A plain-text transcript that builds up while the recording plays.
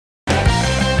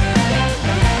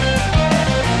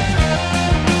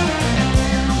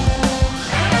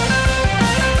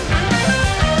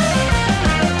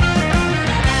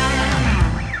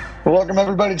Welcome,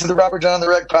 everybody, to the Robert John the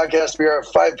Wreck podcast. We are a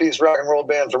five-piece rock and roll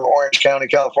band from Orange County,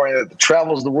 California that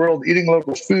travels the world eating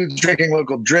local foods, drinking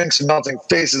local drinks, and melting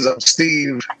faces. I'm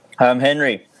Steve. I'm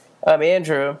Henry. I'm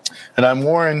Andrew. And I'm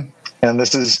Warren. And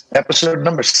this is episode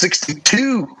number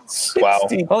 62. Wow.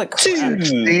 Holy crap.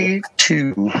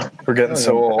 62. We're getting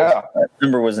so old. Yeah. That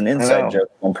number was an inside joke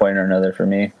at one point or another for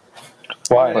me.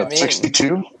 Why? What,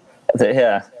 62?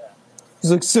 Yeah. It's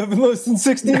like 7 less than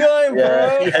 69, bro.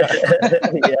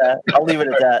 Yeah, I'll leave it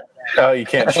at that. Oh, you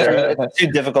can't share it? It's too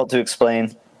difficult to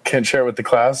explain. Can't share it with the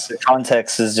class?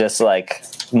 Context is just like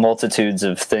multitudes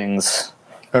of things.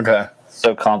 Okay.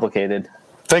 So complicated.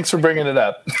 Thanks for bringing it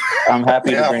up. I'm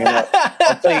happy to bring it up.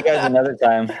 I'll tell you guys another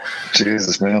time.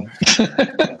 Jesus, man.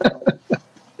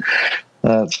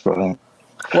 That's funny.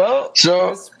 Well,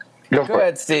 So, go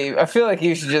ahead, Steve. I feel like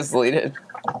you should just lead it.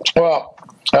 Well,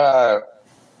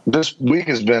 this week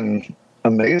has been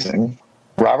amazing.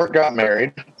 Robert got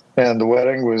married, and the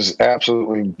wedding was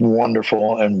absolutely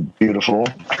wonderful and beautiful.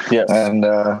 Yes.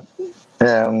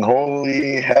 And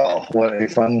holy hell, what a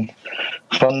fun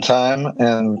time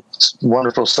and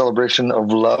wonderful celebration of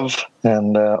love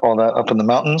and all that up in the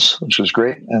mountains, which was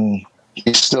great. And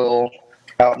he's still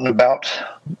out and about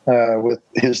with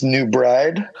his new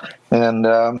bride. And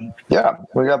we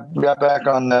got back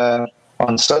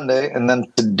on Sunday, and then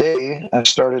today I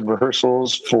started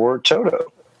rehearsals for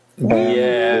Toto.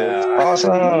 Yeah. It's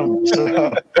awesome.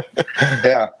 So,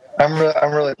 yeah,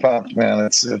 I'm really pumped, man.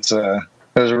 It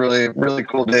was a really, really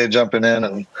cool day jumping in,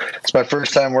 and it's my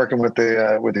first time working with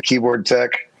the keyboard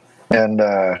tech, and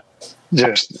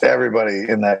just everybody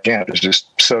in that camp is just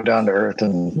so down to earth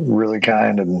and really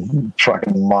kind and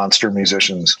fucking monster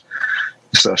musicians.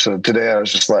 So today I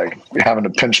was just like having to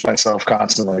pinch myself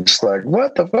constantly, just like,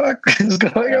 what the fuck is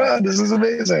going on? This is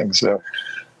amazing. So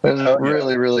it was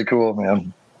really, really cool,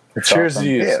 man. Cheers awesome.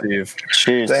 to you, Yeah. Steve.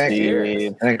 Cheers, Thank Steve.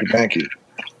 you. Thank you.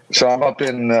 So I'm up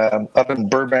in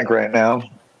Burbank right now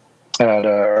at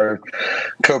our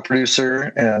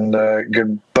co-producer and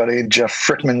good buddy Jeff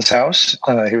Frickman's house.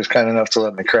 He was kind enough to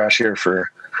let me crash here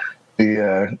for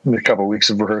the couple weeks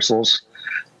of rehearsals,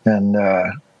 and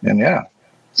yeah,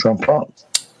 so I'm pumped.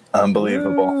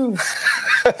 Unbelievable.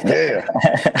 Yeah.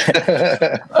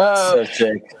 So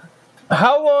sick.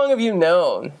 How long have you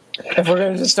known? If we're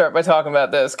going to just start by talking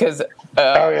about this, because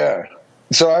Oh yeah.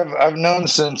 So I've known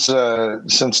since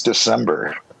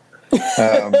December.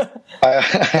 I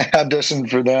auditioned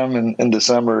for them in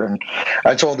December, and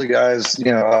I told the guys,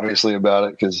 obviously about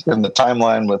it, because in the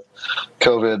timeline with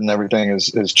COVID and everything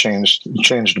has changed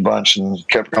a bunch and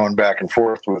kept going back and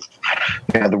forth with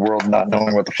the world not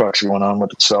knowing what the fuck's going on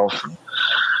with itself.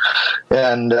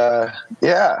 And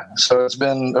so it's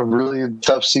been a really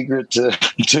tough secret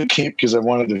to keep, because I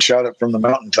wanted to shout it from the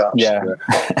mountaintops. Yeah.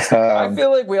 I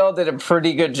feel like we all did a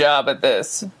pretty good job at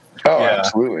this. Oh, Yeah.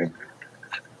 absolutely.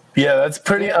 Yeah, that's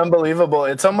pretty unbelievable.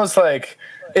 It's almost like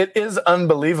it is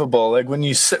unbelievable. Like when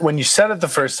you said it the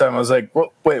first time, I was like,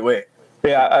 wait.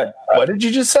 Yeah, What did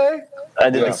you just say? I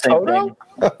did the same Toto?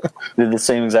 thing. Did the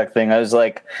same exact thing. I was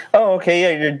like, oh, okay,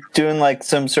 yeah, you're doing like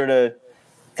some sort of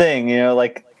thing,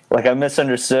 like I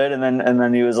misunderstood, and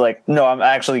then he was like, no, I'm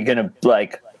actually gonna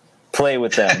like play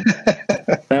with them.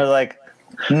 And I was like,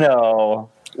 no,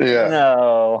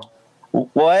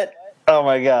 what? Oh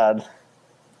my god.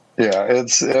 Yeah,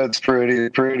 it's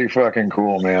pretty fucking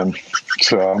cool, man.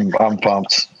 So I'm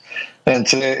pumped. And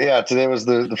today was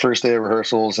the first day of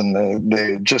rehearsals, and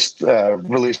they just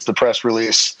released the press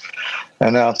release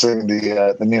announcing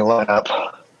the new lineup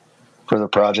for the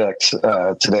project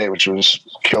today, which was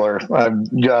killer. I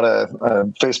got a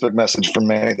Facebook message from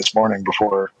Manny this morning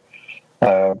before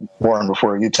Warren,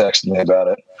 before you texted me about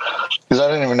it, because I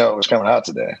didn't even know it was coming out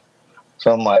today.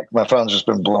 So I'm like, my phone's just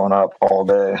been blowing up all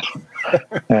day,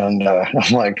 and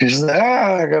I'm like,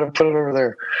 I gotta put it over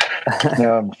there.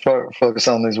 Focus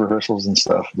on these rehearsals and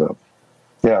stuff. But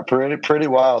yeah, pretty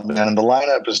wild, man. And the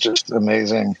lineup is just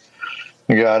amazing.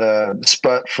 You got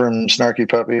Sput from Snarky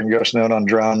Puppy and Ghost Note on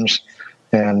drums,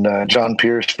 and John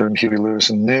Pierce from Huey Lewis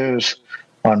and News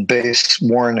on bass.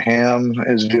 Warren Ham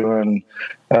is doing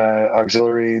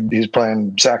auxiliary. He's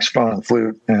playing saxophone and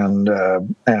flute and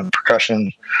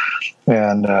percussion.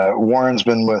 And Warren's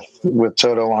been with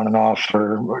Toto on and off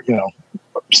for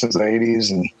since the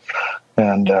 80s,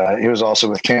 and he was also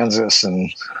with Kansas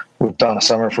and with Donna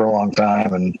Summer for a long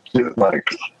time, and like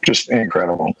just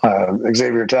incredible.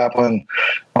 Xavier Taplin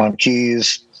on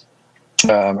keys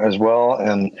as well,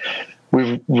 and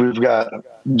we've got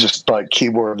just like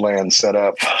keyboard land set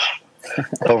up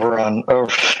over on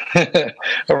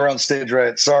stage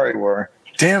right. Sorry, War.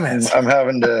 Damn it. I'm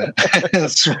having to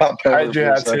swap over How'd you for a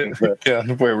have second, to? but-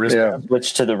 Yeah, wear wristbands.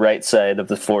 Switch to the right side of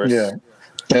the force. Yeah.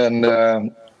 And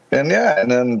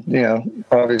then,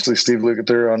 obviously Steve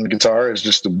Lukather on the guitar is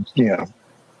just a,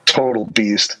 total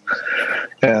beast.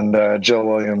 And Joe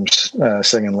Williams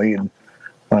singing lead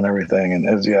on everything. And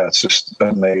it's just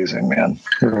amazing, man.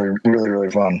 Really, really,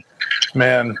 really fun.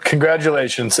 Man,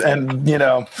 congratulations. And,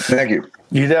 Thank you.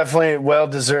 you definitely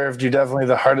well-deserved. You're definitely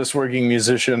the hardest working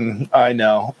musician I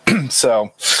know.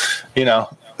 So,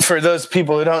 for those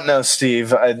people who don't know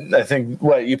Steve, I think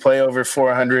you play over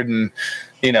 400 and,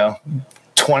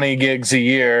 20 gigs a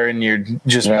year, and you're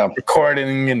just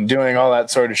recording and doing all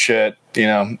that sort of shit,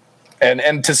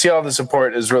 and to see all the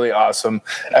support is really awesome.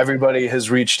 Everybody has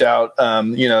reached out,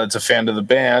 it's a fan of the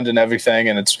band and everything,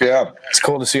 and it's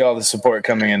cool to see all the support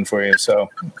coming in for you. So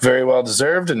very well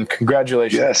deserved, and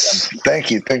congratulations. Yes.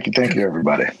 Thank you,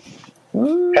 everybody.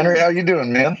 Henry, how you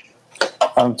doing, man?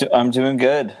 I'm doing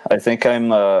good. I think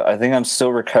I'm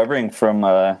still recovering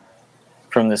from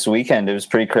this weekend. It was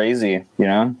pretty crazy,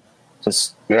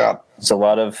 Just it's a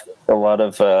lot of.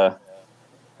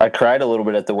 I cried a little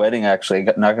bit at the wedding. Actually,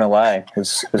 not gonna lie, it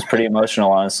was pretty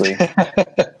emotional. Honestly,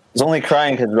 I was only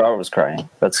crying because Robert was crying.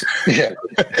 That's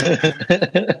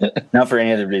not for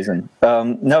any other reason.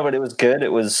 No, but it was good.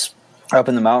 It was up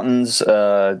in the mountains.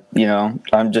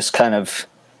 I'm just kind of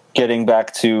getting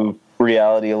back to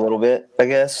reality a little bit, I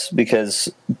guess,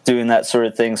 because doing that sort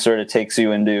of thing sort of takes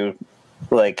you into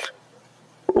like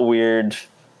weird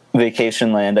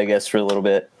vacation land, I guess, for a little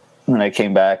bit. And I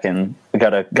came back and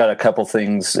got a couple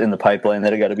things in the pipeline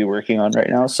that I got to be working on right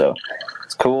now. So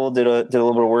it's cool. Did a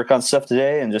little bit of work on stuff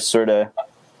today, and just sort of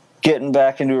getting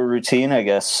back into a routine, I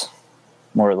guess,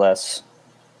 more or less.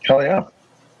 Hell yeah.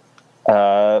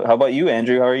 How about you,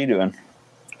 Andrew? How are you doing?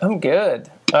 I'm good.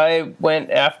 I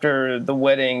went after the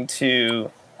wedding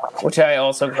which I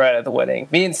also cried at the wedding.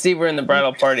 Me and Steve were in the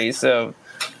bridal party, so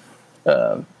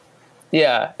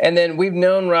yeah. And then we've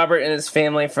known Robert and his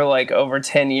family for like over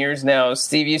 10 years now.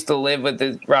 Steve used to live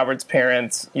with Robert's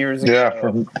parents years ago.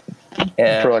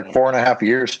 Yeah, for like 4.5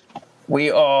 years.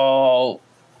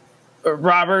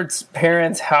 Robert's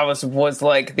parents' house was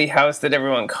like the house that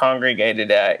everyone congregated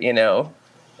at,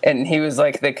 and he was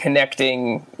like the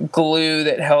connecting glue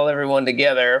that held everyone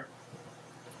together.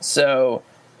 So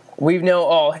we've known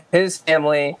all his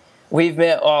family. We've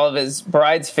met all of his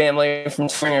bride's family from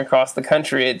touring across the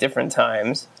country at different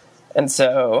times. And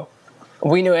so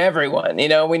we knew everyone,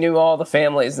 we knew all the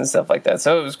families and stuff like that.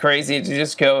 So it was crazy to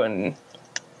just go and,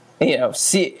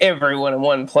 see everyone in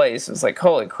one place. It was like,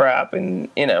 holy crap. And,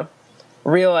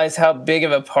 realize how big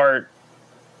of a part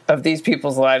of these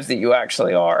people's lives that you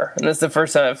actually are. And that's the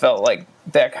first time I felt like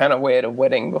that kind of way at a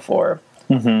wedding before.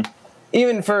 Mm-hmm.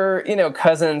 Even for,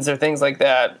 cousins or things like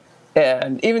that.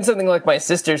 And even something like my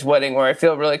sister's wedding, where I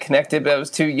feel really connected, but I was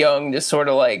too young to sort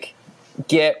of like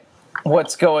get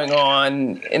what's going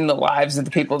on in the lives of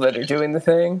the people that are doing the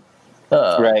thing.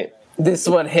 Right. This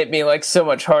one hit me like so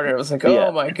much harder. It was like,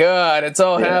 oh my God, it's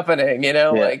all happening,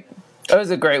 like it was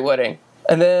a great wedding.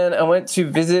 And then I went to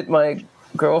visit my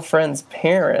girlfriend's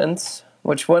parents,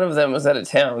 which one of them was out of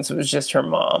town, so it was just her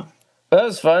mom. But that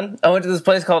was fun. I went to this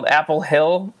place called Apple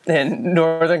Hill in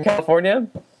Northern California.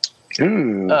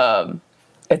 Ooh.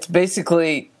 It's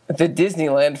basically the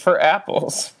Disneyland for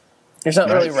apples. There's not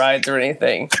really rides or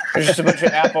anything. There's just a bunch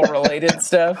of apple-related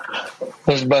stuff.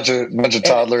 There's a bunch of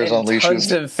toddlers on leashes.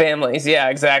 Tons of families. Yeah,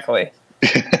 exactly.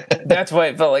 That's why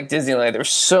it felt like Disneyland. There were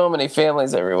so many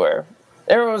families everywhere.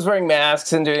 Everyone was wearing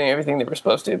masks and doing everything they were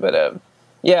supposed to. But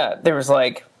there was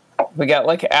we got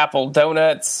like apple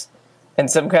donuts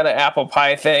and some kind of apple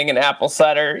pie thing and apple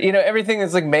cider. Everything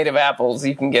that's like made of apples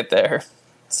you can get there.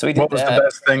 So we did What was the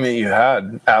best thing that you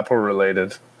had, Apple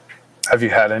related? Have you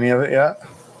had any of it yet?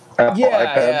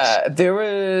 Yeah. There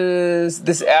was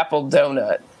this apple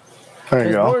donut. There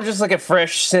you go. More just like a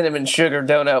fresh cinnamon sugar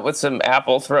donut with some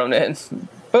apple thrown in.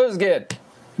 But it was good.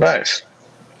 Nice.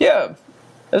 Yeah.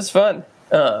 It was fun.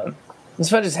 It was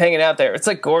fun just hanging out there. It's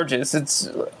like gorgeous. It's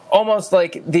almost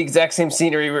like the exact same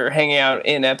scenery we were hanging out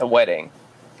in at the wedding.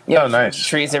 Nice.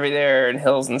 Trees everywhere and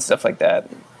hills and stuff like that.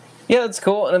 Yeah, that's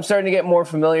cool. And I'm starting to get more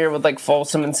familiar with like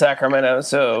Folsom and Sacramento.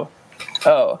 So,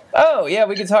 yeah,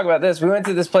 we can talk about this. We went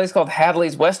to this place called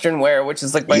Hadley's Western Wear, which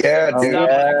is like my favorite stop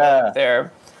up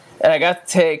there. And I got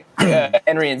to take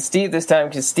Henry and Steve this time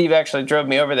because Steve actually drove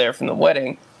me over there from the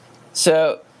wedding.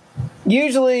 So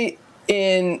usually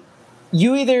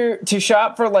you either to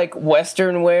shop for like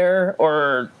Western wear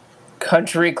or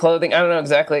country clothing. I don't know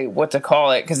exactly what to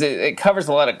call it because it covers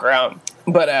a lot of ground.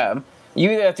 But you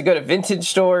either have to go to vintage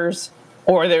stores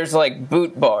or there's like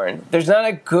Boot Barn. There's not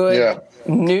a good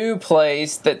new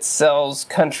place that sells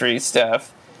country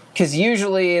stuff, because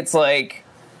usually it's like,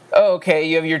 oh, okay,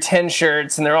 you have your 10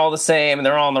 shirts and they're all the same and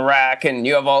they're all on the rack and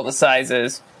you have all the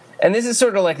sizes. And this is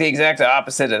sort of like the exact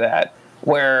opposite of that,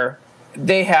 where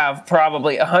they have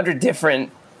probably 100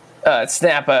 different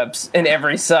snap-ups in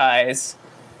every size,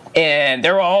 and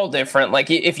they're all different. Like,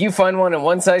 if you find one in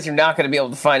one size, you're not going to be able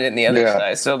to find it in the other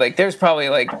size. So, like, there's probably,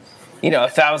 like,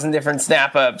 1,000 different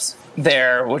snap-ups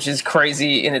there, which is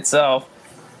crazy in itself.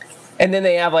 And then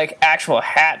they have, like, actual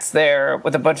hats there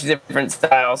with a bunch of different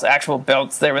styles, actual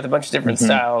belts there with a bunch of different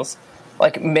styles,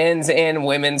 like men's and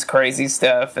women's crazy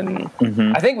stuff. And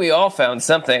I think we all found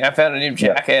something. I found a new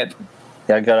jacket.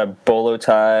 Yeah, I got a bolo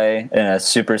tie and a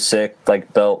super sick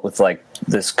like belt with like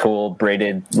this cool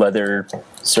braided leather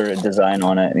sort of design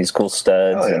on it, and these cool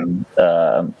studs, and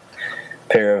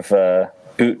pair of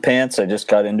boot pants. I just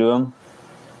got into them,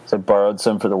 so I borrowed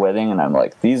some for the wedding, and I'm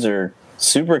like, these are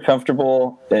super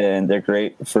comfortable and they're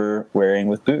great for wearing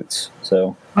with boots.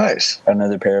 So nice,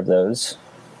 another pair of those,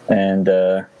 and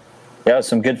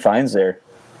some good finds there.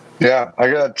 Yeah, I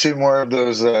got 2 more of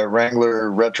those Wrangler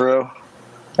retro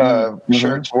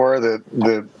shirts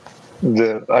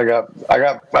that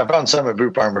I found some at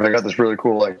Boot Barn, but I got this really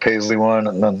cool like paisley one,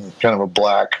 and then kind of a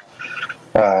black.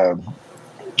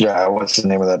 What's the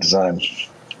name of that design?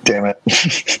 Damn it!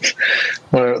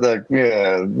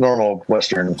 Normal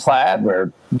Western plaid.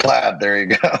 Plaid. There you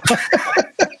go.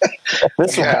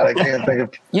 I can't think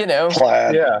of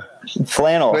plaid. Yeah,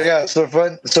 flannel. But yeah,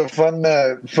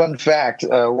 fun fact.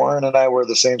 Warren and I wear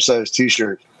the same size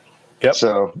T-shirt. Yep.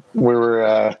 So we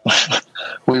were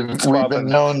we've been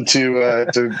known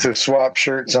to swap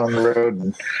shirts on the road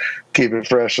and keep it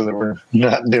fresh, so that we're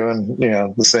not doing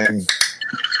the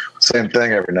same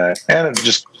thing every night. And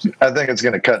I think it's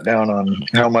going to cut down on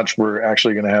how much we're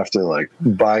actually going to have to like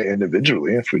buy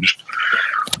individually if we just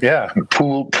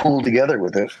pool together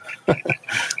with it.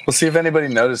 We'll see if anybody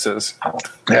notices.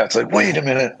 Yeah, it's like, wait a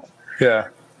minute. Yeah.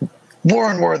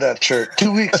 Warren wore that shirt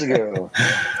 2 weeks ago.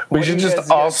 We should just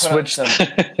all switch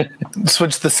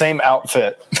the same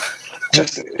outfit.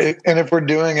 And if we're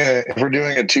doing a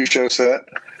 2-show set,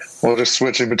 we'll just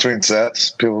switch in between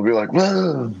sets. People will be like,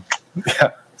 whoa.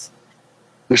 Yeah.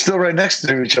 They're still right next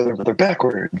to each other, but they're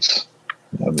backwards.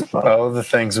 That'd be fun. Oh, the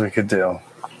things we could do.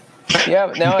 Yeah,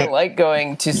 but now I like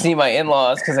going to see my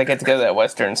in-laws because I get to go to that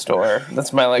Western store.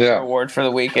 That's my reward for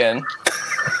the weekend.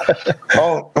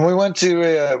 And we went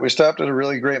to we stopped at a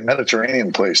really great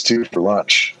Mediterranean place too for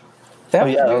lunch. That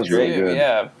was really good.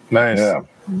 Yeah, nice. Yeah,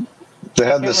 they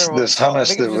had this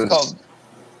hummus that was called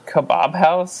Kebab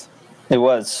House. It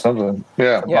was something.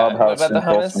 Yeah, Kebab House. What about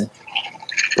the hummus?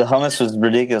 The hummus was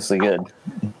ridiculously good.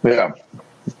 Yeah,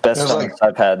 best hummus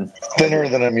I've had. Thinner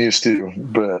than I'm used to,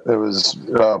 but it was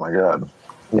my god,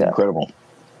 incredible.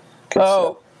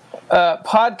 Good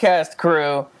podcast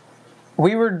crew.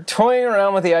 We were toying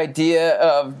around with the idea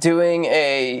of doing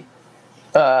a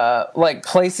like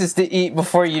places to eat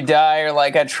before you die, or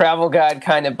like a travel guide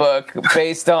kind of book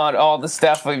based on all the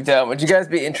stuff we've done. Would you guys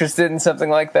be interested in something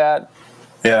like that?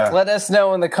 Yeah. Let us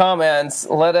know in the comments.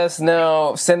 Let us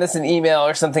know. Send us an email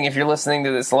or something if you're listening to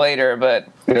this later. But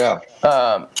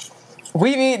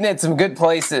we've eaten at some good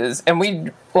places,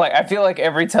 and I feel like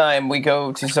every time we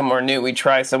go to somewhere new, we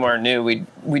try somewhere new.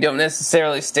 We don't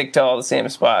necessarily stick to all the same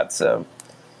spots. So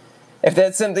if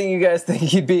that's something you guys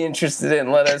think you'd be interested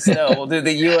in, let us know. We'll do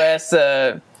the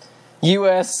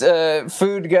U.S.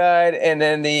 food guide and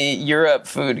then the Europe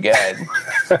food guide.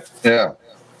 Yeah.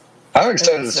 I'm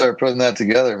excited to start putting that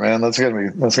together, man. That's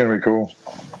gonna be cool.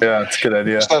 Yeah, it's a good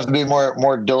idea. Just have to be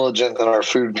more diligent in our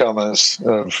food comments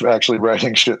of actually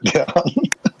writing shit down.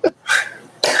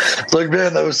 It's like,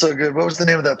 man, that was so good. What was the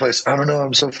name of that place? I don't know.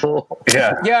 I'm so full.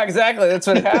 Yeah. Yeah, exactly. That's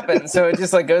what happened. So it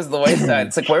just like goes to the wayside.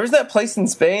 It's like, where was that place in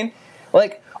Spain?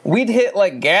 Like, we'd hit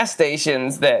like gas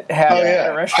stations that have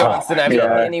better restaurants than I've eaten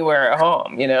anywhere at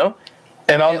home,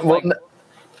 And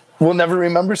we'll never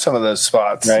remember some of those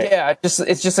spots. Right? Yeah, it's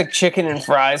just like chicken and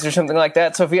fries or something like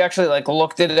that. So if we actually like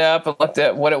looked it up and looked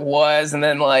at what it was, and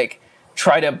then like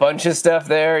tried a bunch of stuff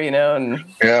there, and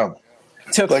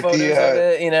took like photos of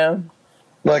it,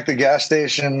 like the gas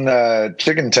station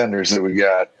chicken tenders that we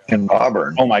got in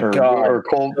Auburn. Oh my god! Or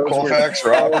Colfax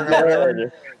or Auburn or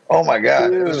whatever. Oh my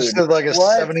god! Dude, it was just like a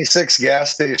 76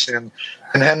 gas station.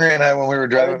 And Henry and I, when we were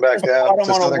driving back down to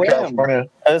Southern California,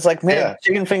 I was like, man,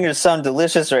 chicken fingers sound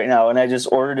delicious right now. And I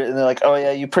just ordered it. And they're like, oh,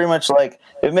 yeah, you pretty much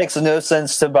it makes no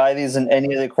sense to buy these in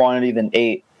any other quantity than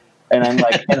 8. And I'm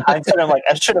like, in hindsight, I'm like,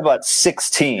 I should have bought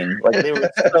 16. Like, they were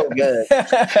so good.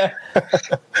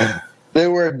 They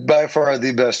were by far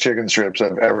the best chicken strips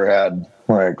I've ever had.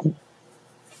 Like,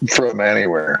 from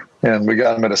anywhere, and we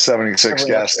got them at a 76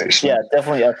 gas station. Yeah,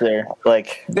 definitely up there.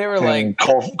 Like They were like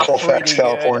Colfax,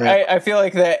 California. I feel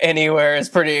like that anywhere is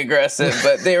pretty aggressive,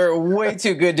 but they were way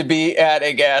too good to be at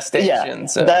a gas station. Yeah,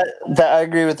 so that I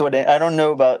agree with what I don't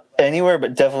know about anywhere,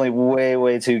 but definitely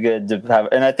way too good to have.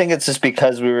 And I think it's just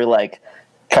because we were like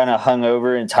kind of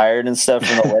hungover and tired and stuff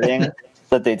from the wedding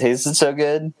that they tasted so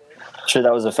good. I'm sure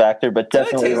that was a factor, but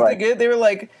definitely they tasted good. They were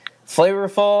like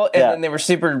flavorful, and then they were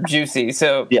super juicy.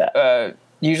 So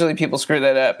usually people screw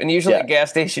that up, and usually a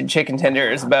gas station chicken tender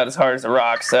is about as hard as a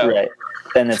rock. So right,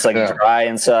 and it's like dry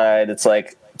inside. It's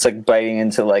like biting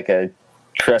into like a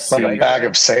crusty like a bag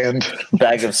of sand.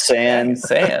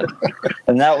 Sand.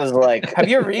 And that was like, have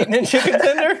you ever eaten a chicken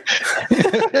tender?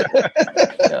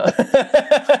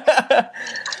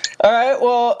 All right.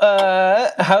 Well,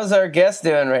 how's our guest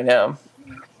doing right now?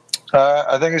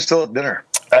 I think he's still at dinner.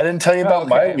 I didn't tell you about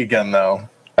my weekend, though.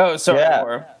 Oh, sorry.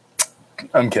 Yeah.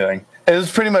 I'm kidding. It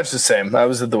was pretty much the same. I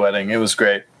was at the wedding. It was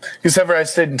great. Except for I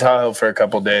stayed in Tahoe for a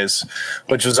couple days,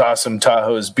 which was awesome.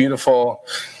 Tahoe is beautiful.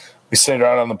 We stayed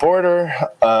right on the border.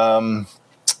 Got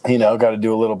to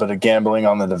do a little bit of gambling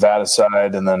on the Nevada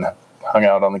side and then hung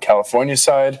out on the California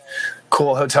side.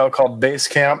 Cool hotel called Base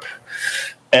Camp.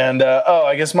 And,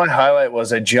 I guess my highlight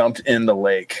was I jumped in the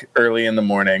lake early in the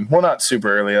morning. Well, not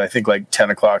super early. I think like 10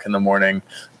 o'clock in the morning.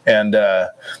 And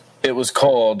it was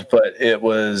cold, but it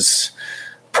was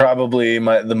probably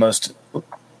the most,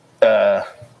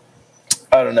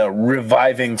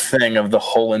 reviving thing of the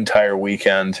whole entire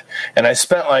weekend. And I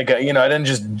spent I didn't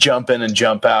just jump in and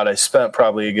jump out. I spent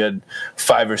probably a good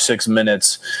 5 or 6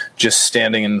 minutes just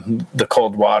standing in the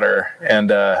cold water.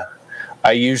 And,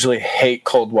 I usually hate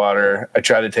cold water. I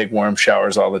try to take warm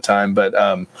showers all the time, but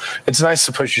it's nice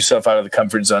to push yourself out of the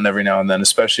comfort zone every now and then,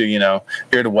 especially, you're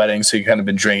at a wedding, so you kind of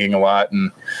been drinking a lot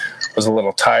and was a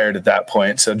little tired at that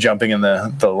point. So jumping in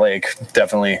the lake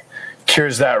definitely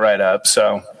cures that right up.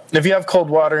 So if you have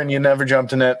cold water and you never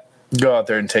jumped in it, go out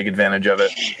there and take advantage of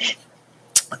it.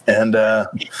 And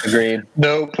agreed.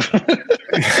 Nope.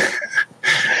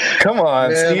 Come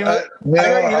on, man, Steve. I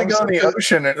got you to go in the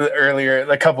ocean earlier,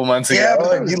 a couple months ago.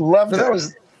 Yeah, you loved it.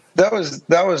 That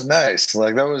was nice.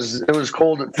 Like it was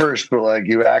cold at first, but like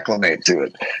you acclimate to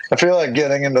it. I feel like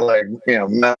getting into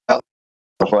mountain,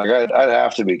 like I'd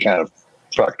have to be kind of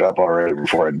fucked up already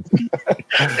before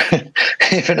I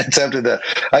even attempted that.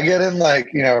 I get in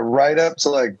right up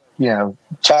to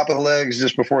top of the legs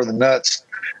just before the nuts,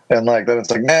 and then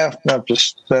it's like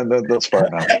that's far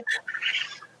enough.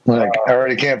 Like I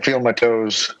already can't feel my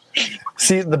toes.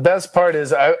 See, the best part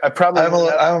is I'm a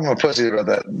pussy about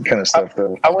that kind of stuff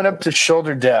though. I went up to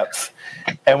shoulder depth,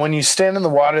 and when you stand in the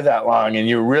water that long and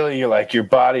you're your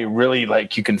body really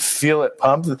you can feel it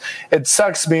pump. It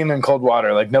sucks being in cold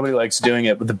water. Like nobody likes doing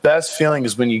it, but the best feeling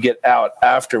is when you get out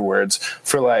afterwards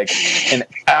for an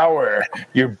hour.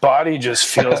 Your body just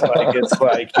feels like it's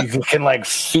you can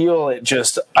feel it.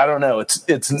 Just I don't know. It's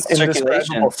an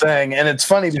indescribable thing, and it's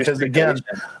funny because again,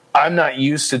 I'm not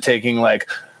used to taking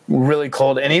really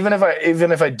cold, and even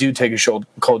if I do take a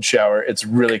cold shower, it's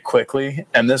really quickly,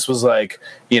 and this was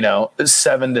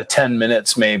 7 to 10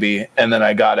 minutes maybe, and then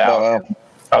I got out. Oh, wow.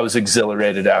 I was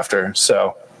exhilarated after,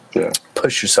 so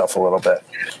push yourself a little bit.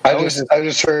 I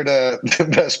just heard the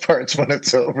best part's when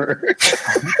it's over.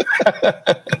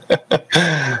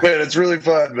 Man, it's really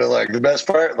fun, but the best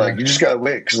part, you just gotta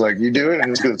wait because you do it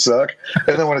and it's gonna suck,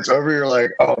 and then when it's over, you're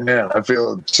like, oh man, I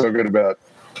feel so good about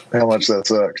how much that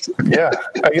sucked. Yeah,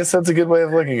 I guess that's a good way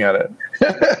of looking at it.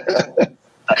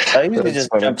 I usually just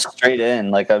jump straight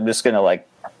in. I'm just gonna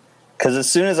because as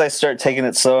soon as I start taking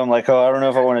it slow, I'm like, oh, I don't know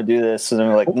if I want to do this, and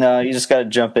I'm like, no, you just got to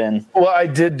jump in. Well, I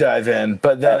did dive in,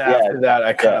 but then after that,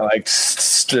 I kind of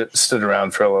stood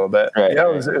around for a little bit. Right, yeah,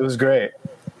 it was great.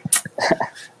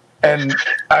 And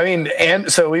I mean,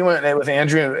 so we went with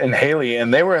Andrew and Haley,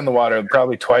 and they were in the water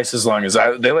probably twice as long as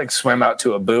I. They swam out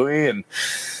to a buoy and.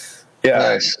 Yeah,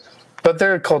 nice. But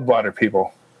they're cold water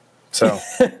people, so.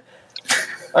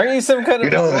 Aren't you some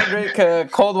kind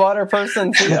of cold water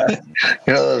person too? Yeah.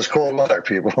 Those cold water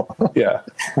people. Yeah.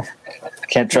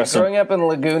 Can't trust them. Growing up in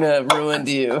Laguna ruined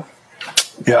you.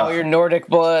 Yeah. All your Nordic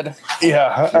blood.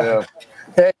 Yeah.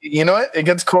 Hey, you know what? It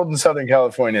gets cold in Southern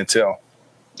California too.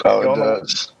 Oh, it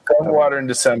does. Go in the water in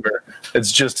December.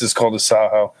 It's just as cold as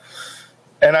Tahoe.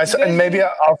 And maybe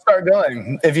I'll start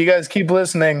going. If you guys keep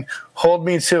listening, hold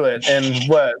me to it. And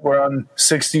we're on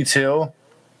 62,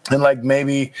 and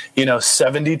maybe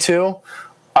 72.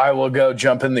 I will go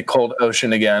jump in the cold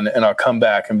ocean again, and I'll come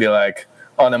back and be on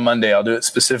a Monday. I'll do it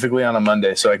specifically on a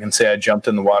Monday so I can say I jumped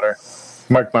in the water.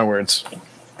 Mark my words.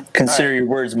 Consider your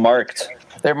words marked.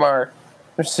 They're marked.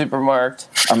 They're super marked.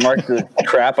 I marked the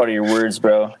crap out of your words,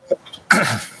 bro.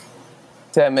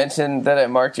 Did I mention that I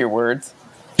marked your words?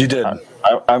 You did.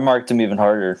 I marked them even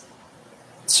harder.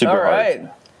 Super All right.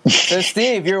 So,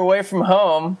 Steve, you're away from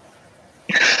home.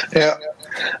 Yeah,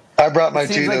 I brought my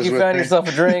Seems Tito's like you with found me. yourself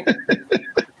a drink.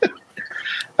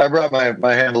 I brought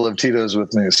my handle of Tito's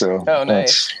with me, so Oh,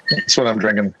 nice. that's what I'm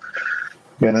drinking.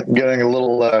 Getting a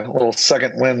little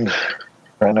second wind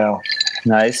right now.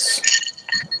 Nice.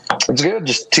 It's good.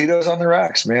 Just Tito's on the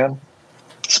rocks, man.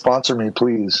 Sponsor me,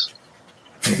 please.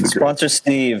 Sponsor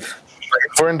Steve.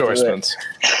 For endorsements.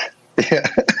 Yeah.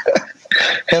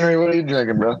 Henry, what are you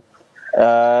drinking, bro?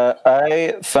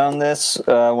 I found this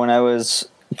when I was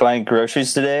buying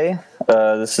groceries today.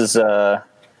 This is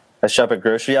I shop at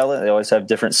Grocery Outlet. They always have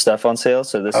different stuff on sale.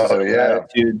 So this is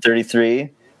Latitude 33,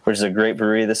 which is a great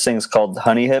brewery. This thing's called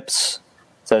Honey Hips.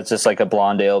 So it's just like a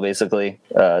blonde ale, basically.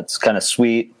 It's kind of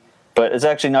sweet, but it's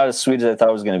actually not as sweet as I thought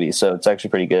it was going to be. So it's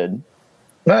actually pretty good.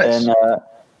 Nice. And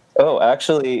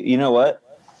actually, you know what?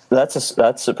 That's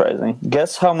surprising.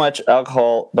 Guess how much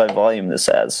alcohol by volume this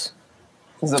has?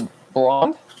 Is it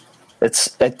blonde? I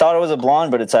thought it was a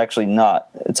blonde, but it's actually not.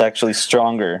 It's actually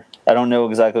stronger. I don't know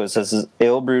exactly what it says. It's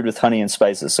ale brewed with honey and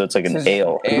spices, so it's like an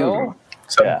ale. Ale?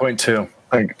 7.2.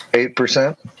 Like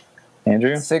 8%.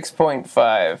 Andrew?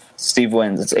 6.5. Steve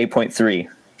wins. It's 8.3.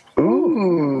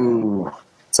 Ooh.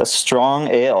 It's a strong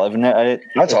ale.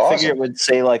 That's I awesome. figured it would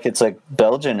say like it's like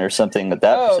Belgian or something with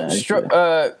that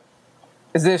percentage.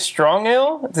 Is this strong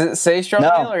ale? Does it say strong No,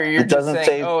 ale, or you're it just doesn't saying,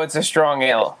 say- "Oh, it's a strong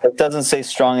ale"? It doesn't say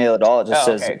strong ale at all. It just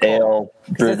says okay, cool. ale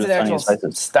brewed It's with an honey actual and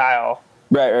spices. style.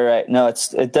 Right. No,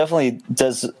 it definitely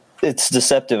does. It's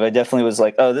deceptive. I definitely was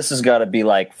like, oh, this has got to be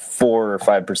like 4 or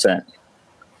 5%. And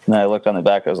then I looked on the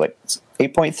back. I was like, it's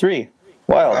 8.3.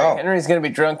 Wild. Wow. Henry's gonna be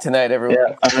drunk tonight, everyone.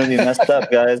 Yeah, I'm gonna be messed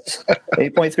up, guys.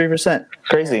 8.3%.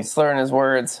 Crazy. He's slurring his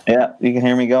words. Yeah, you can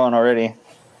hear me going already.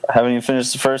 I haven't even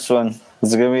finished the first one. This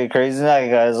is gonna be a crazy night,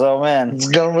 guys. Oh man. It's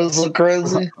gonna be so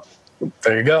crazy.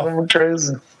 There you go. Gonna be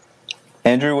crazy.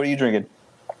 Andrew, what are you drinking?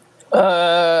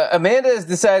 Amanda has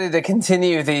decided to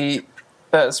continue the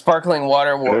sparkling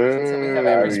water war. So we have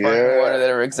every sparkling water that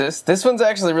ever exists. This one's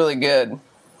actually really good.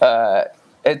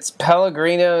 It's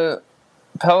Pellegrino's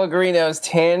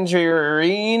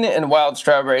tangerine and wild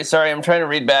strawberry. Sorry, I'm trying to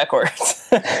read backwards.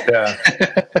 Yeah.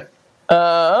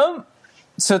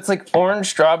 So it's like orange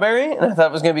strawberry, and I thought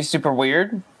it was going to be super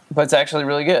weird, but it's actually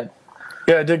really good.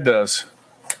 Yeah, I dig those.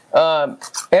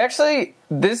 Actually,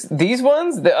 these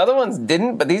ones, the other ones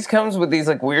didn't, but these comes with these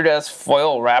like weird ass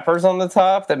foil wrappers on the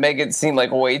top that make it seem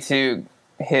like way too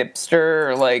hipster.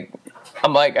 Or like,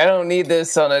 I'm like, I don't need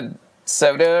this on a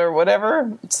soda or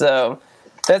whatever. So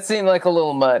that seemed like a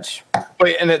little much.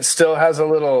 Wait, and it still has a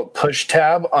little push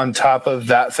tab on top of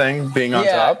that thing being on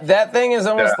top? That thing is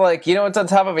almost like, you know, it's on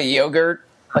top of a yogurt,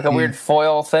 like a weird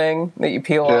foil thing that you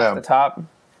peel off the top.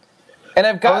 And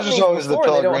I've got This is always the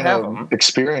before, they don't have Pellegrino them.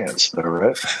 experience, though,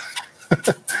 right?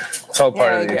 It's all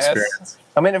part of the experience.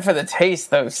 I'm in it for the taste,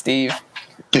 though, Steve.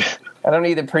 I don't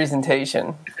need the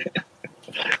presentation.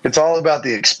 It's all about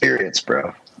the experience,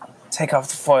 bro. Take off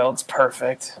the foil. It's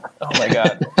perfect. Oh, my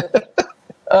God.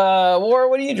 War,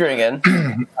 what are you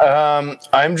drinking?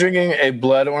 I'm drinking a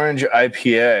blood orange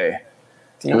IPA.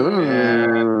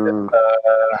 Ooh.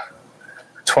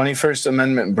 21st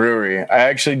Amendment Brewery. I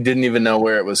actually didn't even know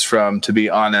where it was from, to be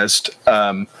honest.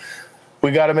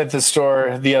 We got them at the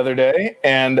store the other day,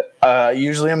 and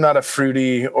usually I'm not a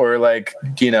fruity or like,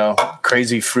 you know,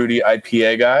 crazy fruity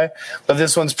IPA guy, but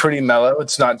this one's pretty mellow.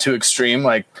 It's not too extreme.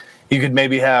 Like, you could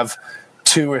maybe have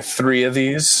 2 or 3 of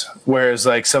these, whereas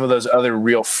like some of those other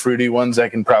real fruity ones, I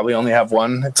can probably only have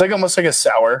one. It's like almost like a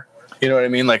sour. You know what I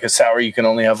mean? Like a sour, you can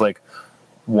only have like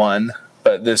one,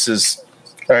 but this is...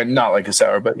 Or not like a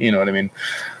sour, but you know what I mean.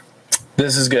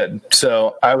 This is good.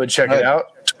 So I would check it out.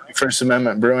 First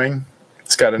Amendment Brewing.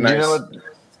 It's got a nice.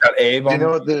 It's got Abe. Do you know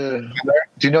what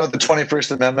the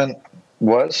 21st Amendment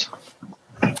was?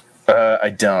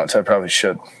 I don't. I probably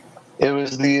should. It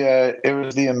was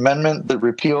the amendment that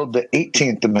repealed the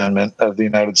 18th Amendment of the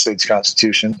United States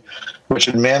Constitution, which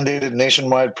had mandated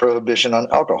nationwide prohibition on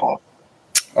alcohol.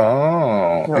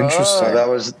 Oh, interesting. So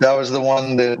that was the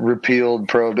one that repealed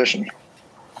prohibition.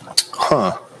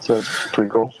 Huh. So it's pretty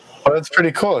cool. Well, that's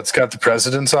pretty cool. It's got the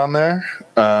presidents on there.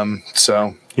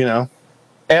 So, you know.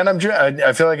 And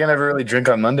I feel like I never really drink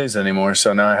on Mondays anymore,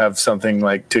 so now I have something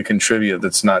like to contribute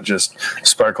that's not just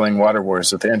sparkling water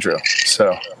wars with Andrew.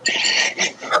 So,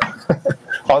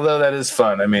 although that is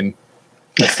fun. I mean,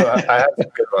 I have some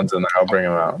good ones in there. I'll bring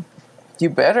them out. You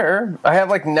better. I have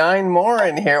like 9 more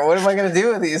in here. What am I going to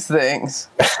do with these things?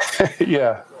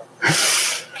 Yeah.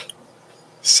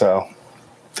 So,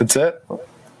 That's it.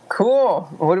 Cool.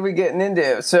 What are we getting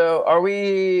into? So are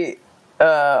we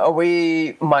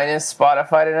minus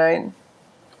Spotify tonight?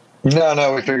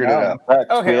 No, we figured it out.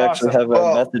 Okay, we actually have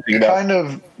a method figured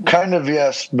out. Kind of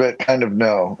yes, but kind of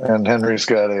no. And Henry's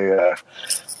got a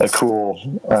cool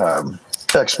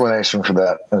explanation for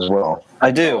that as well.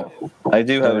 I do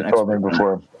have an told me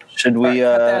before. Should we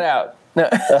cut that out? No.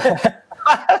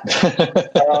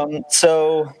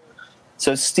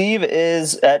 So Steve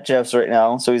is at Jeff's right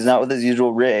now, so he's not with his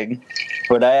usual rig,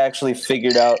 but I actually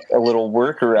figured out a little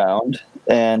workaround,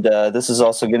 and this is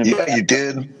also going to be you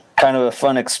did kind of a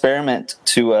fun experiment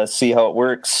to see how it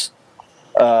works.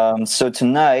 So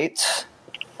tonight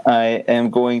I am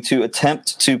going to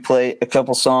attempt to play a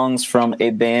couple songs from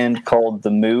a band called The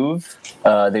Move.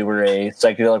 They were a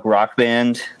psychedelic rock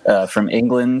band from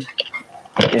England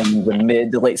in the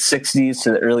mid to late 60s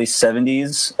to the early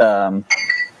 70s.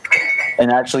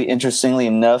 And actually, interestingly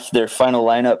enough, their final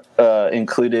lineup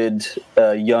included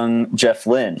young Jeff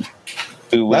Lynne,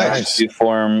 who went to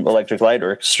form Electric Light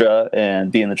Orchestra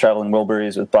and be in the Traveling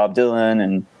Wilburys with Bob Dylan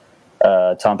and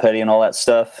Tom Petty and all that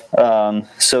stuff.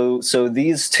 So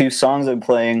these two songs I'm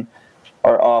playing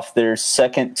are off their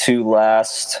second to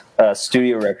last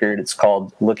studio record. It's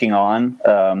called Looking On.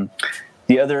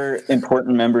 The other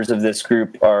important members of this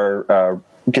group are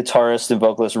guitarist and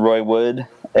vocalist Roy Wood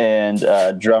and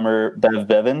drummer Bev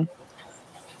Bevan.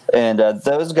 And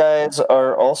those guys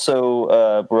are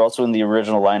also were also in the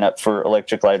original lineup for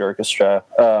Electric Light Orchestra.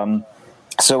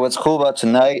 So what's cool about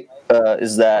tonight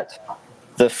is that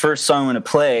the first song I'm going to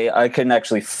play I couldn't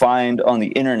actually find on the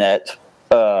internet.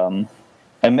 And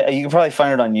you can probably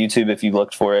find it on YouTube if you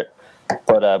looked for it.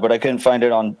 But I couldn't find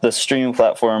it on the streaming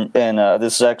platform. And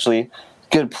this is actually a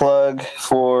good plug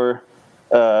for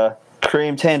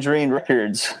Cream Tangerine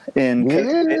Records in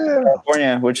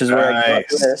California, which is where I got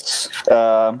this.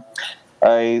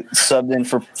 I subbed in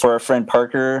for our friend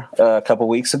Parker a couple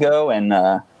weeks ago,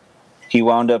 and he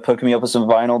wound up hooking me up with some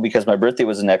vinyl because my birthday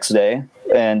was the next day.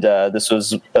 And this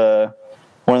was one of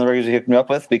the records he hooked me up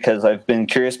with because I've been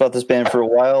curious about this band for a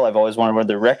while. I've always wanted one of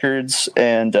their records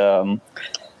and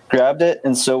grabbed it.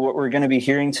 And so what we're going to be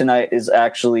hearing tonight is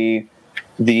actually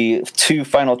the two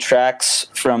final tracks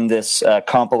from this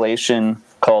compilation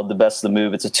called The Best of the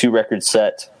Move. It's a 2-record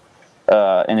set.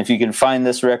 And if you can find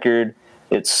this record,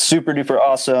 it's super duper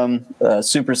awesome,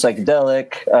 super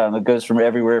psychedelic. It goes from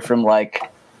everywhere from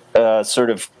like sort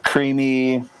of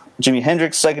creamy Jimi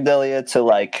Hendrix psychedelia to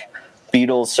like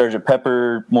Beatles, Sgt.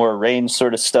 Pepper, more arranged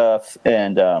sort of stuff.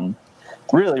 And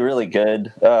really, really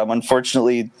good.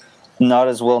 Unfortunately, not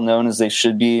as well known as they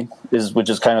should be, which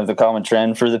is kind of the common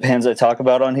trend for the bands I talk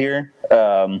about on here.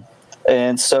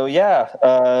 And so,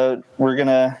 we're going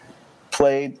to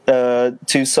play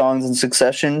 2 songs in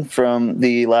succession from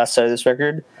the last side of this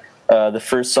record. The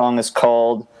first song is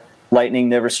called Lightning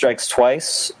Never Strikes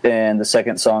Twice, and the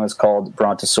second song is called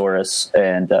Brontosaurus.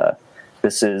 And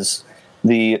this is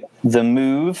the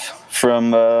Move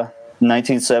from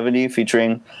 1970,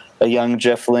 featuring a young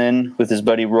Jeff Lynne with his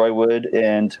buddy Roy Wood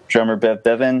and drummer Bev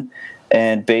Bevan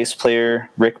and bass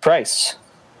player Rick Price.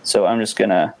 So I'm just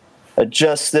going to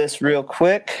adjust this real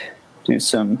quick,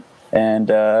 and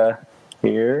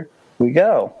here we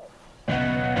go.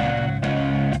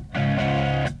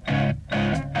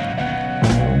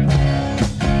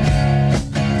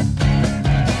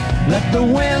 Let the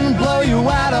wind blow you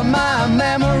out of my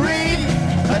memory.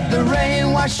 Let the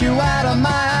rain wash you out of my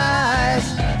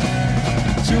eyes.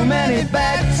 Too many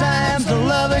bad times of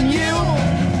loving you.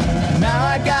 Now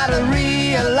I gotta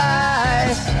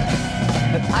realize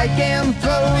that I can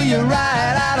throw you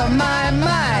right out of my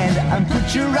mind and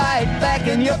put you right back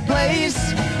in your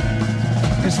place.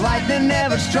 'Cause lightning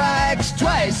never strikes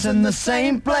twice in the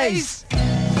same place.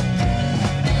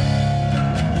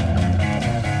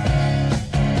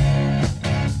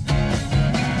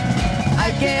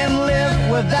 I can't live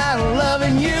without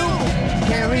loving you.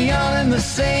 Carry on in the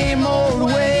same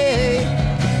old way.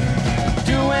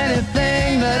 Do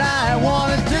anything that I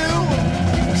want to do.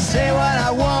 Say what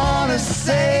I want to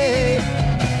say.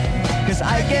 'Cause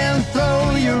I can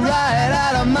throw you right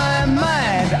out of my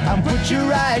mind and put you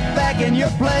right back in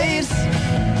your place.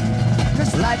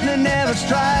 'Cause lightning never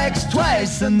strikes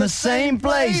twice in the same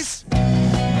place.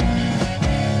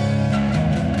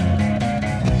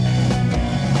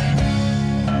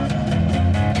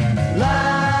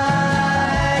 Lightning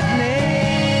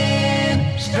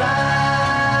strike,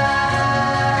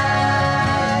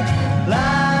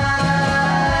 lightning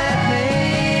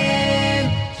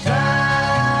strike.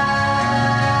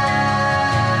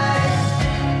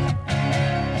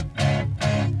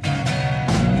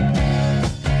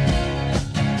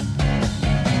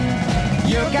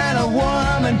 Your kind of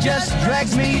woman just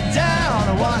drags me down.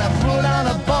 I wanna put on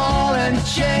a ball and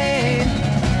chain.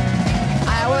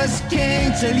 I was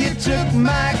king till you took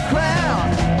my crown.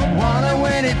 Wanna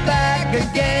win it back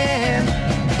again.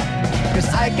 'Cause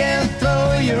I can throw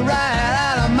you right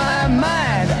out of my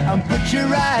mind and put you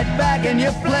right back in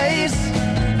your place.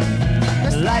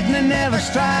 Lightning never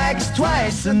strikes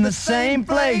twice in the same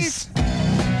place.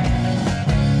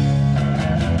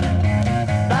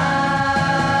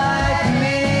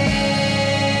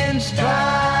 Lightning strike.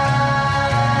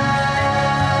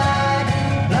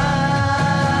 Lightning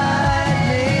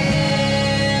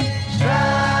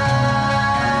strike.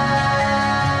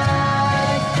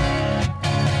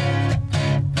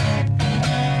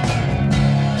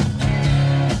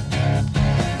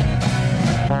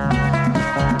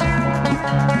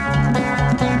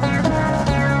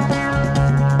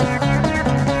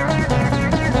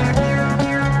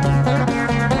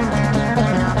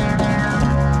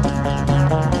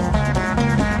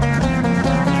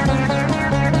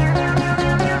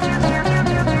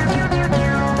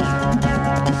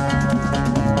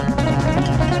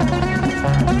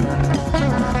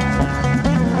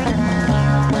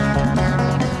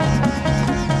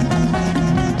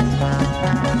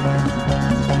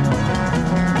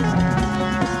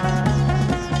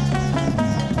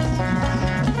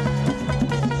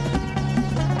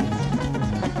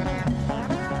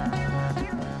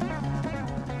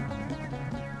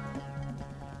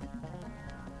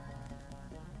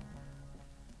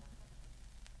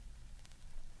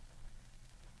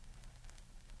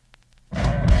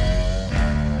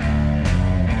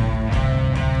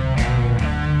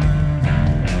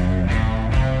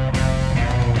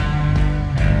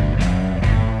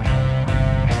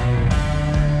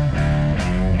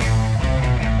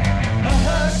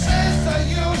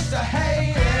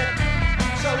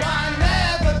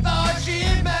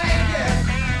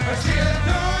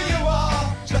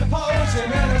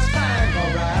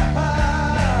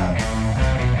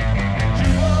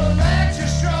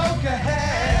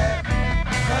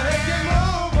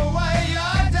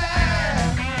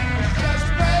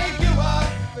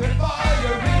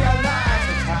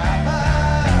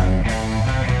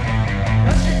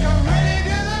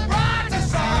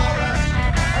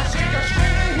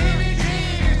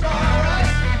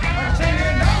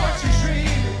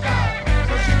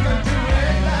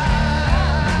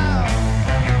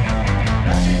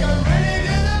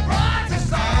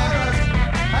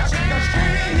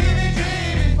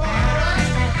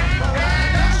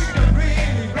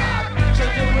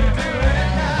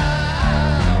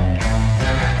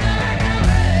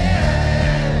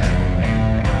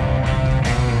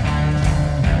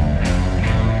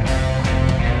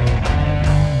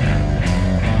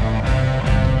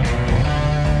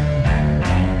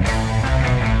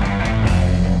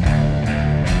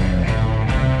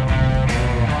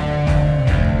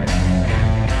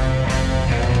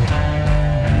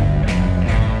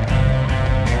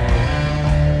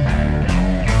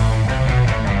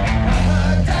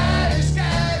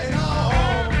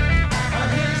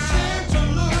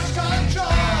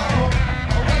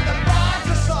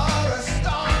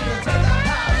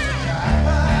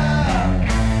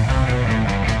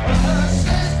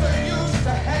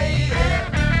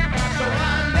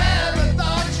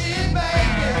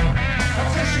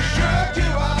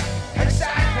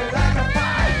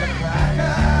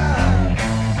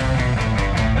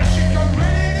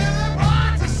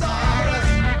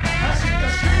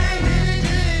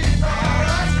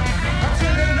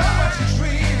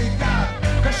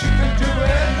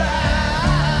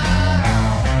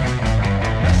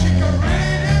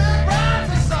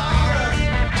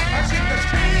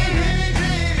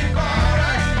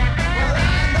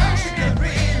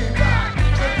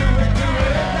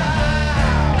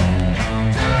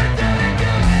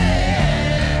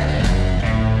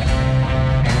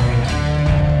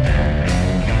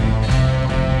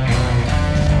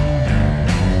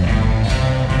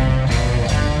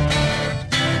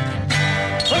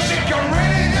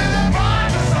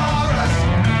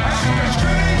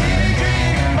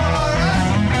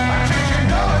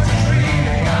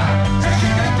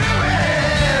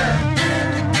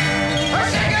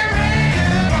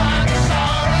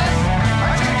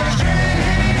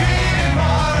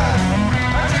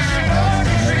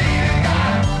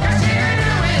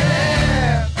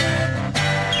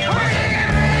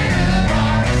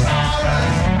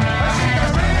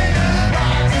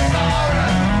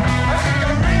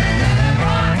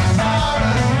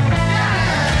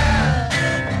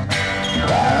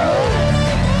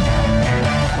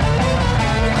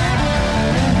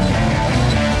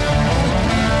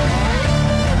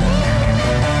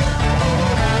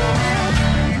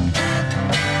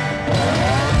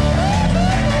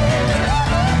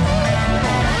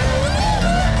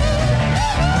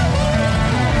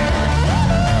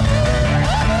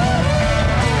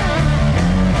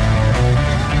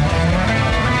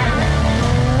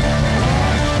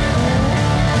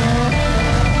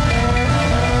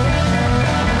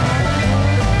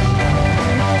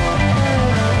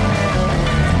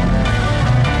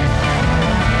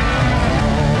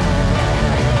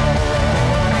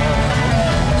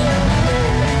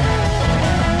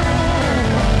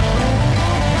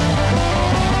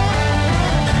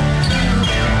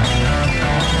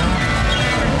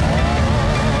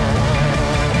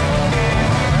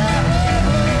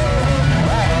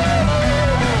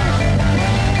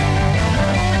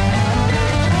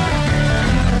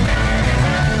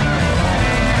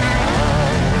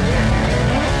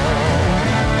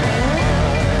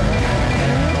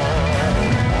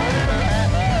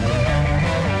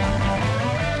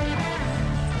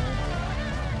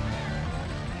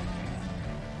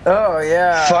 Oh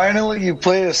yeah. Finally, you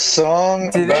play a song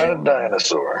about a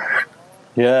dinosaur.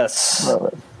 Yes.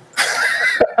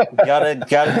 gotta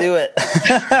do it.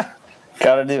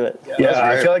 Gotta do it. Yeah,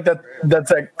 I feel like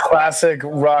that's a classic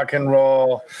rock and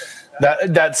roll.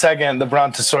 That second, the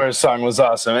Brontosaurus song was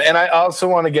awesome. And I also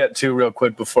want to get to, real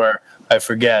quick before I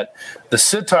forget, the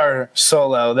sitar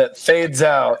solo that fades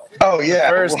out. Oh, yeah.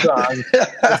 The first song.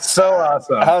 It's so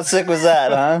awesome. How sick was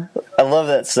that, huh? I love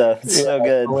that stuff. It's so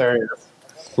good. Hilarious.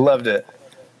 Loved it.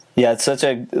 Yeah, it's such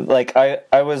a, like,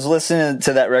 I was listening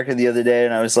to that record the other day,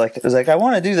 and I was like, I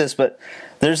want to do this, but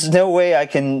there's no way I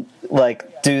can,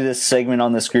 like, do this segment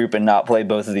on this group and not play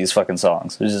both of these fucking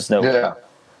songs. There's just no way.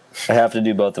 I have to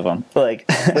do both of them. Like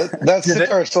that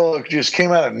sitar solo just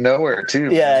came out of nowhere too.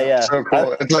 Yeah, yeah. It's so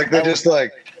cool. It's like they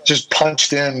just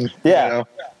punched in. Yeah. You know?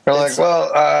 They're like,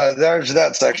 well, there's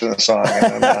that section of the song,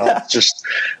 and then let's just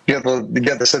get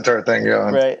the sitar thing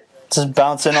going. Right. Just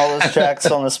bouncing all those tracks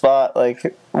on the spot.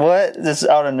 Like, what? Just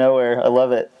out of nowhere. I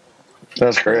love it.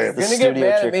 That's great. You're gonna get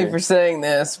mad at me for saying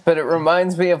this, but it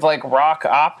reminds me of like rock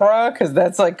opera, because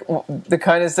that's like the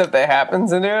kind of stuff that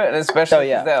happens into it, and especially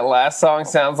that last song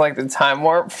sounds like the time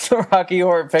warp from the Rocky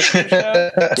Horror Picture Show,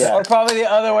 or probably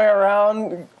the other way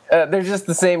around. They're just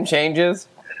the same changes.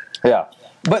 Yeah,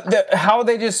 but how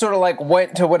they just sort of like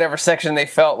went to whatever section they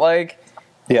felt like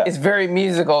is very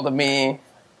musical to me.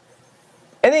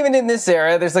 And even in this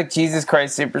era, there's like Jesus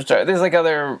Christ Superstar. There's like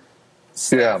other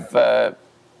stuff.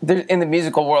 In the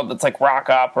musical world, that's like rock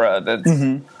opera that's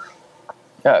going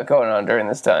on during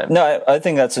this time. No, I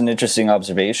think that's an interesting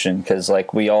observation, because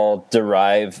like we all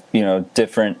derive,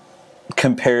 different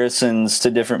comparisons to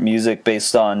different music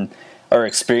based on our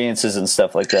experiences and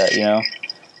stuff like that.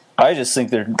 I just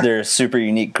think they're a super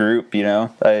unique group.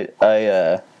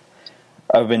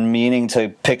 I've been meaning to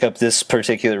pick up this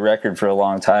particular record for a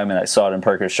long time, and I saw it in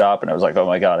Parker's shop, and I was like, oh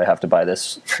my god, I have to buy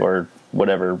this or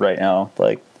whatever right now.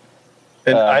 Like.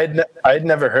 And I'd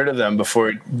never heard of them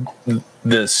before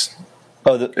this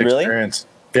really? experience.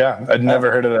 Yeah, I'd never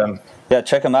heard of them. Yeah,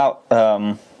 check them out.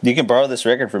 You can borrow this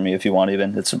record from me if you want.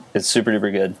 Even it's super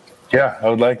duper good. Yeah, I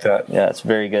would like that. Yeah, it's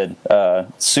very good.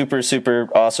 Super super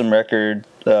awesome record.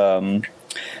 There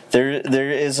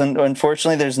isn't,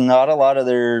 unfortunately, there's not a lot of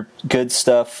their good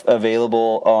stuff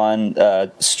available on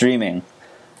streaming.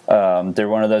 They're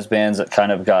one of those bands that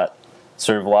kind of got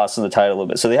sort of lost in the tide a little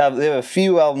bit. So they have a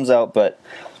few albums out, but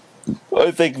I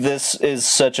think this is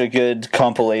such a good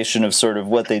compilation of sort of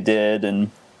what they did and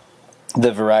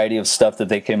the variety of stuff that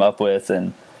they came up with,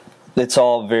 and it's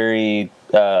all very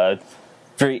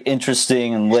very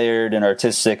interesting and layered and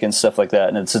artistic and stuff like that,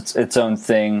 and it's its own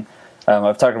thing.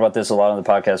 I've talked about this a lot on the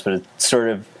podcast, but it sort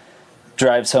of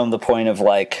drives home the point of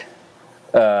like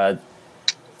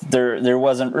there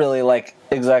wasn't really like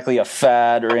exactly a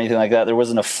fad or anything like that. There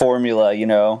wasn't a formula,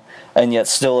 and yet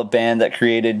still a band that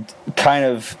created kind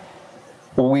of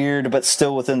weird but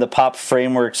still within the pop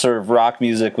framework sort of rock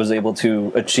music was able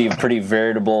to achieve pretty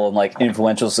veritable and like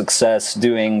influential success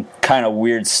doing kind of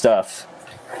weird stuff.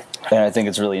 And I think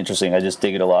it's really interesting. I just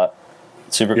dig it a lot.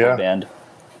 Super cool band.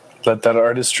 Let that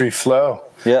artistry flow.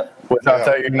 Yep. Without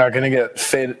that, you're not going to get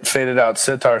faded out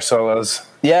sitar solos.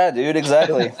 Yeah, dude,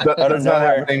 exactly. That's not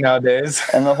happening nowadays.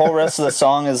 And the whole rest of the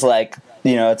song is like,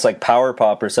 it's like power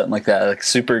pop or something like that, like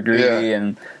super groovy,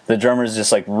 and the drummer's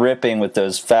just like ripping with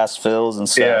those fast fills and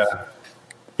stuff.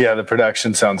 Yeah, the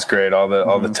production sounds great. All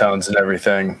the tones and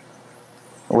everything.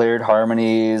 Layered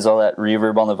harmonies, all that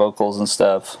reverb on the vocals and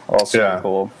stuff. All super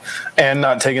cool. And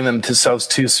not taking themselves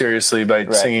too seriously by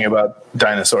singing about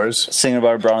dinosaurs. Singing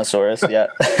about a brontosaurus, yeah.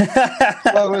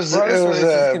 Well, it was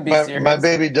my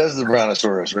baby does the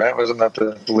brontosaurus, right? Wasn't that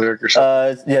the lyric or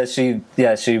something? She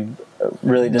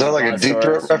really does. Is that like a Deep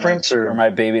Throat reference, or my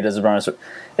baby does the brontosaurus?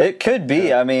 It could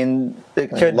be. I mean, it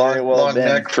could very well long have been.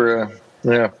 neck for a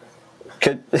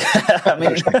Could I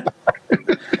mean?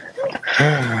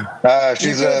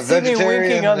 She's you a see vegetarian. Me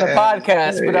winking on the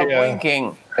podcast, but I'm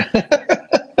winking.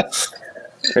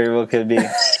 Very well could be.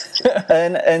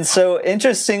 And so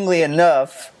interestingly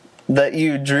enough, that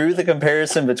you drew the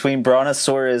comparison between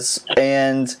Brontosaurus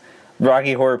and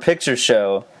Rocky Horror Picture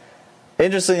Show.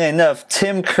 Interestingly enough,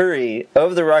 Tim Curry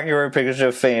of the Rocky Horror Picture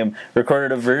Show fame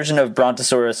recorded a version of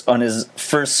Brontosaurus on his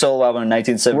first solo album in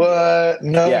 1970. What?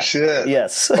 No shit.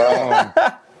 Yes. Wow.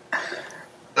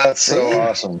 That's so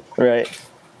awesome. Right.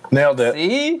 Nailed it.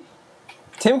 See?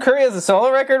 Tim Curry has a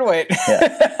solo record? Wait.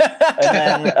 Yeah.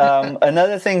 And then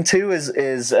another thing, too,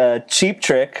 is Cheap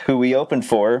Trick, who we opened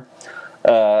for,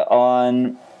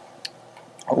 on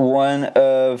one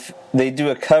of... They do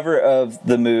a cover of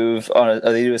The Move.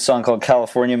 They do a song called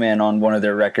California Man on one of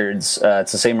their records.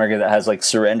 It's the same record that has, like,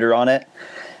 Surrender on it.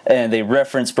 and they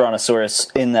reference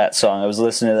Brontosaurus in that song. I was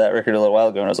listening to that record a little while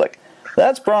ago, and I was like,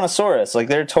 that's Brontosaurus. Like,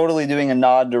 they're totally doing a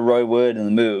nod to Roy Wood and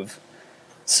The Move.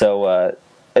 So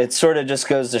it sort of just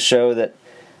goes to show that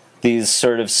these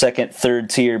sort of second, third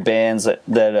tier bands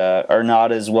that are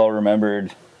not as well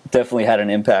remembered definitely had an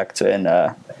impact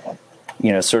and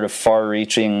sort of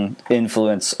far-reaching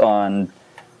influence on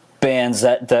bands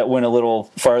that went a little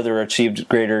farther, achieved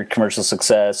greater commercial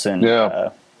success, and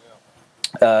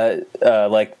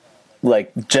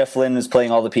like Jeff Lynne was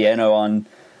playing all the piano on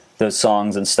those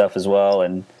songs and stuff as well,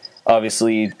 and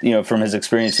obviously, from his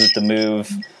experience with The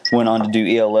Move, went on to do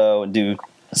ELO and do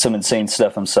some insane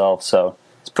stuff himself. So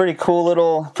it's pretty cool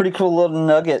little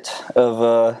nugget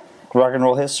of rock and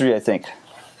roll history, I think.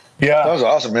 Yeah, that was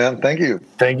awesome, man. Thank you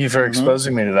for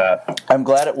exposing me to that. I'm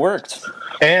glad it worked.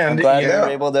 And I'm glad we were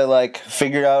able to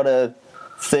figure out a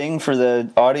thing for the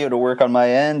audio to work on my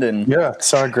end, and it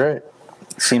sounded great.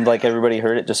 Seemed like everybody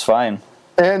heard it just fine.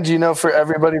 And, for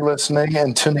everybody listening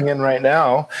and tuning in right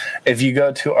now, if you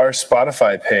go to our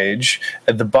Spotify page,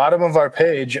 at the bottom of our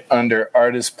page under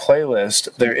Artist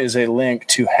Playlist, there is a link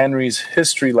to Henry's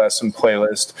History Lesson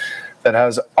playlist that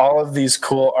has all of these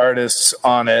cool artists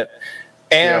on it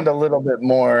and a little bit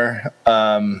more.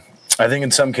 I think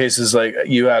in some cases,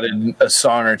 you added a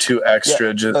song or two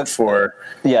extra just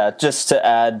to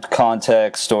add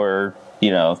context or,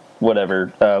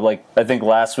 whatever. I think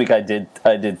last week I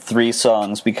did 3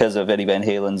 songs because of Eddie Van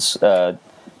Halen's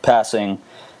passing.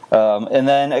 And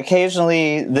then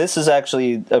occasionally, this is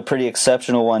actually a pretty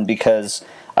exceptional one because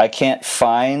I can't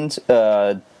find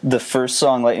the first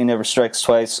song, Lightning Never Strikes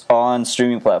Twice, on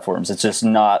streaming platforms. It just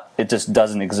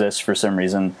doesn't exist for some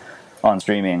reason on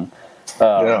streaming.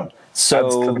 So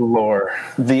that's the lore.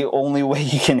 The only way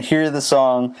you can hear the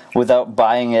song without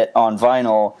buying it on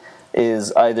vinyl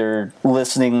is either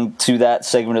listening to that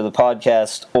segment of the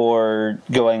podcast or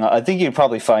going on. I think you'd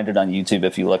probably find it on YouTube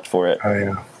if you looked for it. Oh,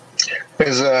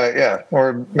 yeah.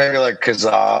 Or maybe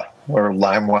Kazaa or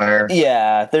LimeWire.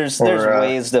 Yeah, there's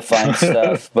ways to find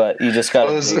stuff, but you just got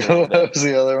to. What was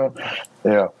the other one?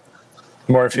 Yeah.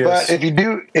 Morpheus. But if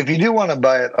you do want to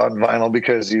buy it on vinyl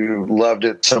because you loved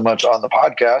it so much on the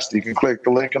podcast, you can click the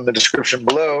link in the description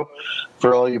below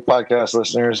for all you podcast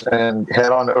listeners and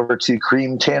head on over to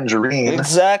creamtangerine.com.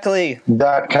 Exactly.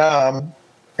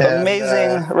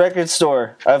 Amazing record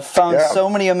store. I've found so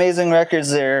many amazing records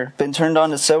there. Been turned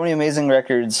on to so many amazing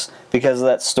records because of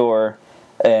that store.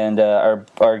 And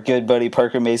our good buddy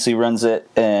Parker Macy runs it,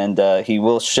 and he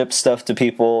will ship stuff to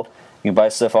people. You can buy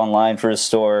stuff online for his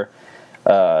store.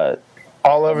 All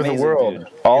over the world. Dude.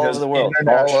 All over the world.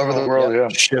 All over the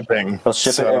world, shipping. He'll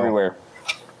ship it everywhere.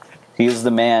 He is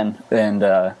the man,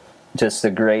 and just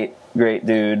a great, great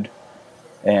dude.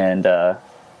 And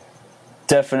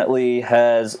definitely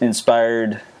has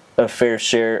inspired a fair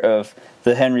share of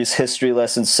the Henry's History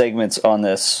Lesson segments on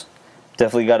this.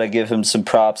 Definitely got to give him some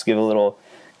props. Give a little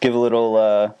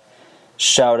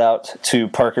shout out to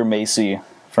Parker Macy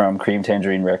from Cream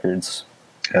Tangerine Records.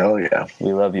 Hell yeah.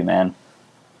 We love you, man.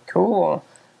 Cool.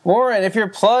 Warren, if you're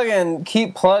plugging,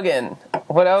 keep plugging.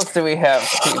 What else do we have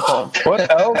for people?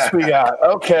 What else we got?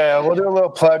 Okay, we'll do a little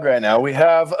plug right now. We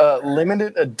have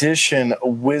limited edition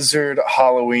Wizard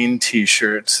Halloween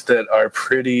t-shirts that are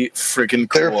pretty freaking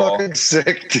cool. They're fucking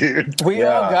sick, dude. We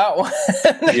all got one.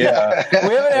 Yeah.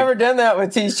 We haven't ever done that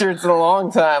with t-shirts in a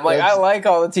long time. I like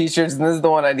all the t-shirts, and this is the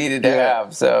one I needed to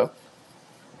have, so...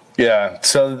 Yeah,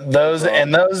 so those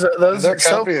they're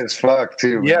comfy as fuck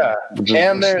too. Yeah,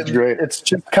 and they're great. It's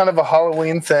just kind of a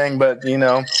Halloween thing, but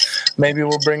maybe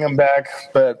we'll bring them back.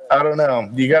 But I don't know.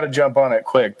 You got to jump on it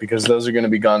quick because those are going to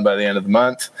be gone by the end of the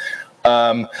month.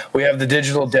 We have the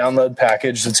digital download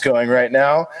package that's going right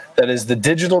now. That is the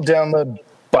digital download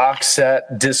box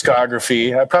set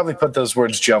discography. I probably put those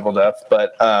words jumbled up,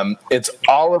 but it's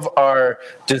all of our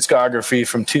discography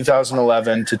from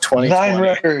 2011 to 2020.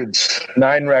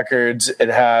 9 records. It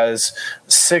has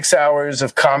 6 hours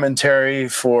of commentary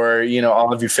for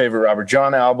all of your favorite Robert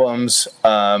John albums.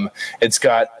 It's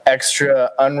got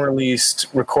extra unreleased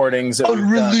recordings that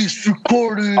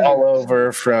all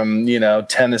over from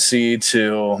Tennessee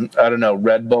to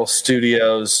Red Bull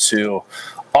Studios to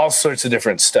all sorts of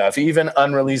different stuff, even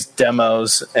unreleased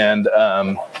demos. And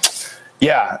and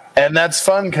that's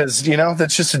fun because,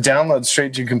 that's just a download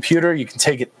straight to your computer. You can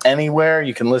take it anywhere.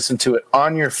 You can listen to it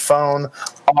on your phone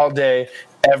all day,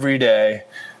 every day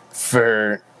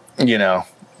for,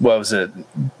 what was it?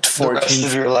 14 the rest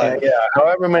of your life. Yeah,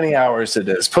 however many hours it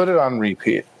is. Put it on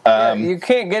repeat. You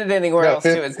can't get it anywhere else, too.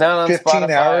 It's not on 15 Spotify.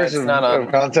 hours It's not on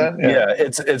of content? Yeah,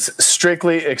 it's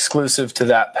strictly exclusive to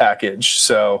that package.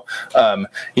 So,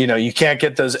 you can't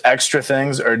get those extra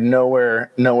things or nowhere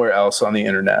else on the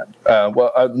internet.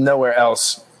 Nowhere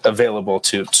else available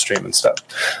to stream and stuff.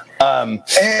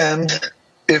 And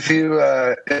if you're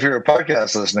a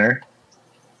podcast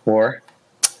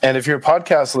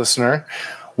listener,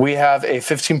 we have a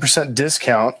 15%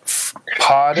 discount,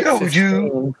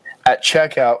 pod15 at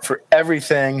checkout for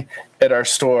everything at our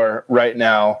store right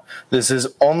now. This is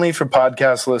only for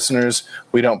podcast listeners.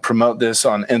 We don't promote this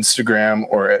on Instagram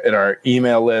or at our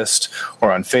email list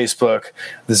or on Facebook.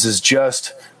 This is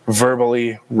just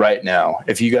verbally right now.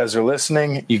 If you guys are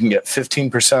listening, you can get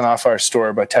 15% off our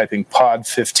store by typing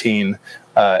pod15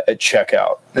 at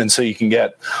checkout. And so you can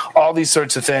get all these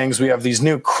sorts of things. We have these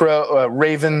new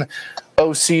Raven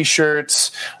OC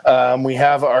shirts. We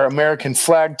have our American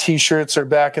flag t-shirts are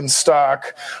back in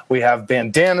stock. We have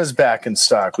bandanas back in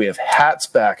stock. We have hats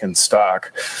back in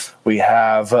stock. We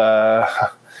have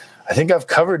I think I've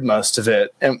covered most of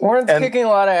it. Warren's kicking a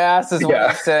lot of ass is what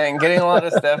I'm saying. Getting a lot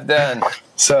of stuff done.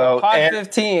 So Pod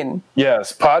 15.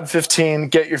 Yes, Pod 15.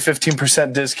 Get your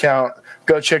 15% discount.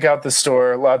 Go check out the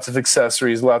store. Lots of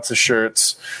accessories, lots of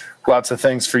shirts, lots of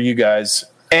things for you guys.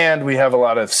 And we have a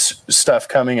lot of stuff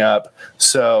coming up.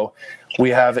 So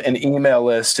we have an email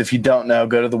list. If you don't know,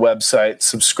 go to the website,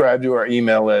 subscribe to our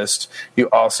email list. You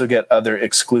also get other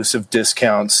exclusive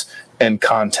discounts and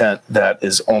content that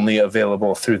is only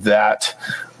available through that.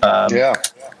 And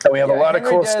we have a lot of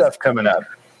cool stuff coming up.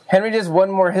 Henry does one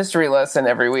more history lesson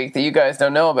every week that you guys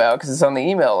don't know about because it's on the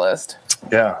email list.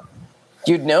 Yeah.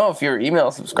 You'd know if you're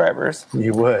email subscribers.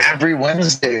 You would. Every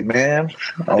Wednesday, man.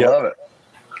 I love it.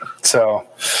 So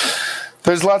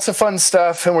there's lots of fun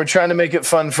stuff, and we're trying to make it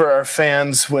fun for our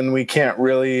fans when we can't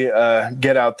really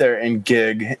get out there and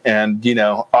gig. And,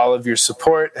 all of your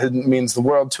support means the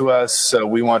world to us, so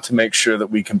we want to make sure that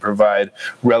we can provide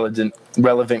relevant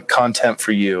content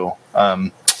for you.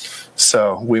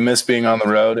 So we miss being on the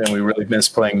road, and we really miss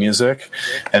playing music.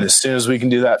 And as soon as we can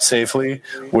do that safely,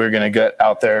 we're going to get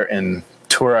out there and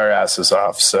tour our asses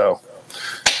off. So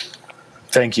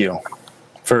thank you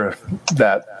for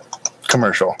that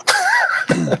commercial.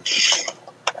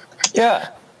 Yeah.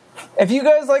 If you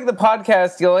guys like the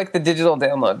podcast, you'll like the digital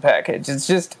download package. It's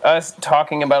just us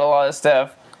talking about a lot of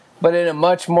stuff, but in a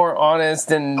much more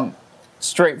honest and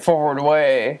straightforward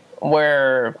way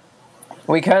where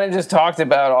we kind of just talked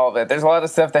about all of it. There's a lot of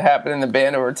stuff that happened in the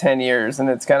band over 10 years, and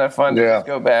it's kind of fun to just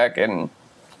go back and,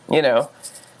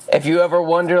 if you ever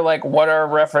wonder, what our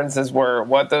references were,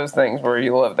 what those things were,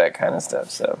 you love that kind of stuff.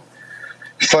 So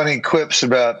funny quips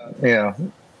about,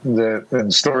 and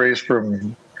stories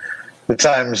from the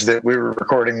times that we were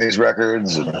recording these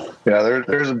records. And,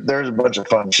 there's a bunch of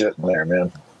fun shit in there,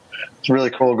 man. It's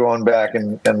really cool going back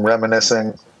and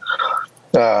reminiscing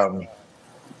about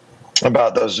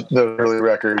those early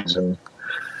records and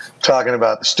talking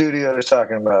about the studios,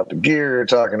 talking about the gear,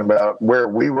 talking about where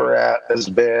we were at as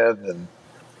a band. And,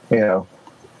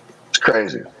 it's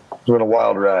crazy. It's been a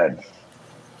wild ride.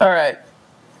 All right.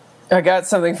 I got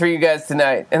something for you guys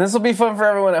tonight. And this will be fun for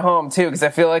everyone at home, too, because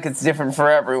I feel like it's different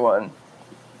for everyone.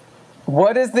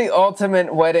 What is the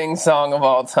ultimate wedding song of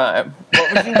all time?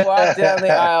 What would you walk down the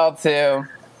aisle to?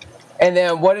 And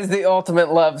then what is the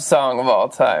ultimate love song of all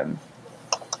time?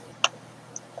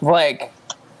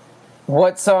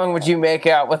 What song would you make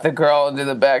out with the girl into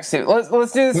the backseat?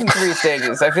 Let's do this in 3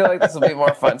 stages. I feel like this will be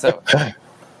more fun. So,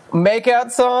 make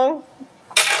out song,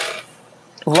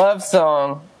 love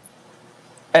song,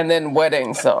 and then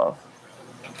wedding song.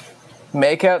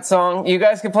 Make out song. You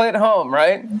guys can play at home,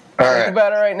 right? Think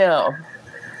about it right now.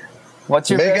 What's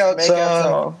your make best out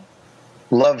song?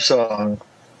 Love song.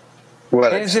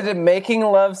 Wedding. Is it a making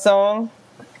love song?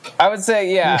 I would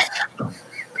say, yeah.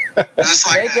 Is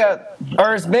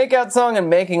make out song and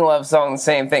making love song the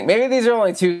same thing? Maybe these are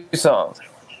only 2 songs.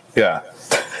 Yeah.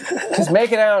 Because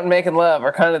making out and making love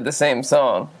are kind of the same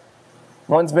song.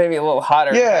 One's maybe a little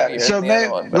hotter. Yeah, so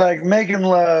making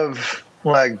love,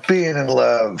 being in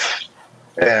love,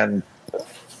 and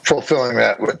fulfilling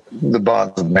that with the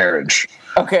bonds of marriage.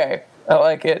 Okay, I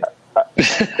like it.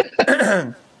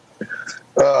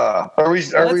 Are we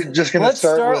just going to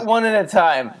start with one at a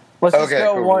time? Let's just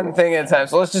go one thing at a time.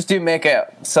 So let's just do make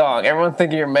out song. Everyone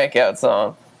think of your make out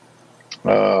song.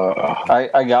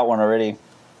 I got one already.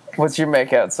 What's your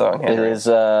make out song, Henry? It is,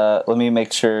 let me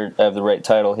make sure I have the right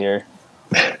title here.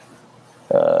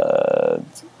 Hold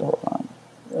on.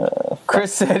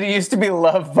 Chris said he used to be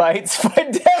Love Bites by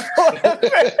Def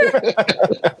Leppard.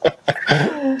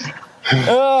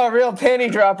 Oh, real penny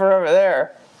dropper over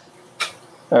there.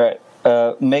 All right.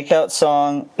 Makeout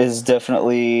song is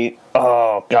definitely,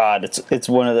 oh god, it's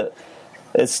one of the,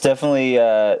 it's definitely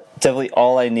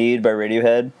All I Need by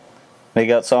Radiohead.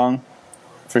 Makeout song,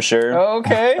 for sure.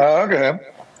 Okay. Oh, okay.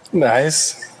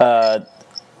 Nice.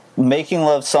 Making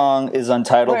Love song is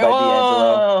Untitled by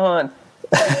D'Angelo. Hold on.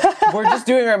 We're just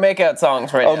doing our makeout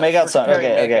songs right now. Oh, Makeout song.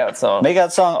 Okay. Makeout song.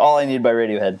 Makeout song, All I Need by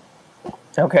Radiohead.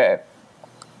 Okay.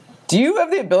 Do you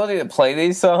have the ability to play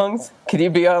these songs? Can you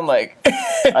be on like?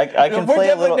 I can play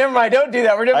a little. Never mind. Don't do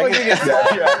that. We're definitely gonna get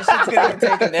flagged. Our shit's gonna get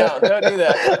taken down. Don't do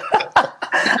that.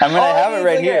 I mean, I have it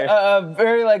right like here.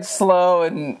 Very like slow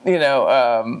and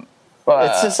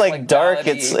It's just like dark.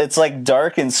 ballady. It's like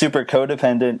dark and super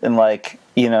codependent and like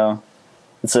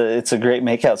it's a great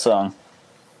Makeout song.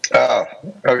 Oh,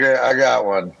 okay. I got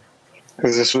one.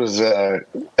 Because this was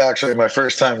actually my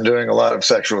first time doing a lot of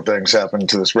sexual things happened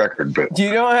to this record. But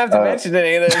You don't have to mention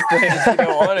any of those things. You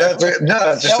don't want to. that's it.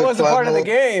 No, it's just That wasn't part of the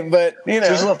game, but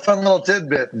Just a fun little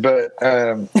tidbit. But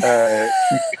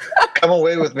Come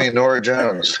Away With Me, Nora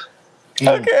Jones.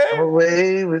 Okay. Come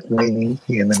away with me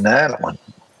in the night one.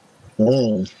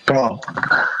 Come on.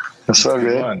 That's so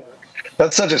good. Fun.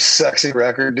 That's such a sexy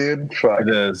record, dude. Fuck. It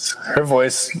is. Her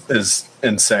voice is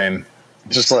insane.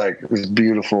 Just like this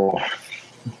beautiful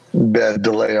bed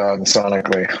to lay on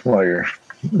sonically while you're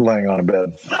laying on a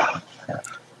bed.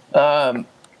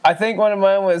 I think one of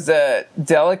mine was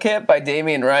 "Delicate" by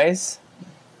Damien Rice.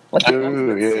 Like a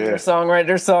Ooh, yeah.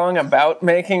 singer-songwriter song about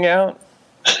making out.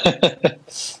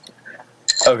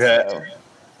 Okay. So,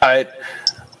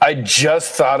 I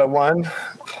just thought of one,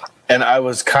 and I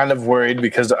was kind of worried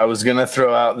because I was going to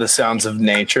throw out The Sounds of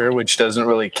Nature, which doesn't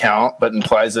really count, but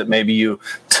implies that maybe you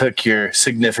took your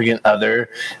significant other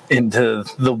into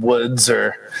the woods,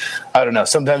 or I don't know.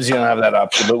 Sometimes you don't have that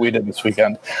option, but we did this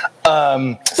weekend.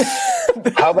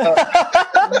 How about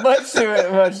much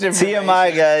different.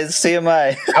 TMI, guys.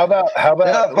 TMI. how about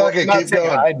Yeah, fuck it, not keep saying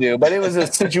going. I do, but it was a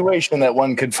situation that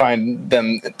one could find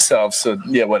themselves. So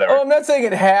yeah, whatever. Oh, I'm not saying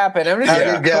it happened. I'm just How saying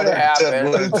you it could gather have said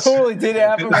happened. It woods. totally did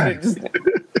happen, but it just.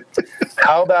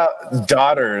 How about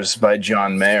Daughters by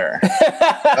John Mayer?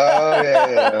 Oh,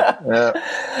 yeah.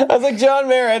 I was like, John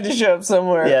Mayer had to show up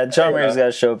somewhere. Yeah, John Mayer's got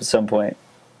to show up at some point.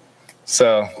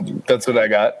 So that's what I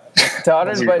got.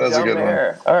 Daughters by That's a John good one.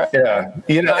 Mayer. All right.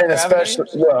 Yeah, Not and especially,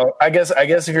 well, I guess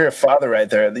if you're a father right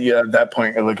there, at that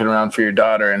point you're looking around for your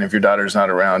daughter, and if your daughter's not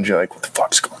around, you're like, what the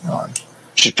fuck's going on?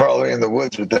 She's probably in the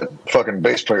woods with that fucking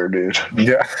bass player dude.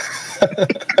 Yeah.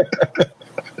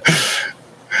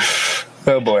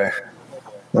 Oh boy.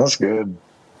 That's good.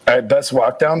 All right, best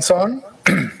walk down song.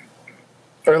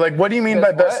 Or like, what do you mean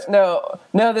by best? What?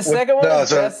 No. The second one No, is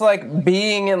so- best like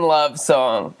being in love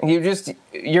song.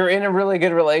 You're in a really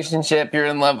good relationship. You're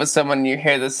in love with someone. And you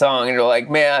hear the song, and you're like,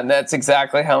 man, that's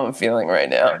exactly how I'm feeling right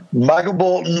now. Michael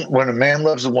Bolton, When a Man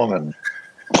Loves a Woman.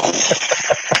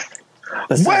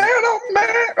 This When a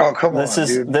man. Oh, come on,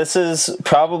 dude. This is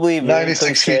probably very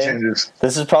 96 key cliche. changes.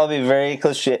 This is probably very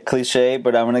cliche,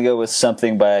 but I'm gonna go with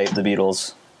Something by the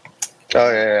Beatles. Oh,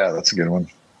 yeah, that's a good one.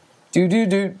 Do.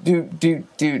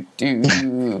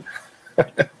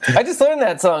 I just learned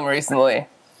that song recently.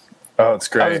 Oh, it's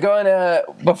great. I was going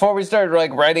before we started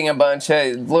like writing a bunch.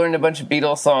 I learned a bunch of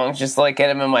Beatles songs, just like get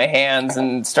them in my hands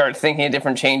and start thinking of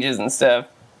different changes and stuff.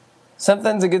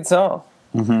 Something's a good song.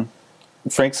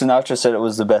 Frank Sinatra said it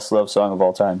was the best love song of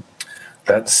all time.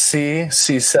 That's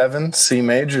C7, C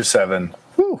major 7.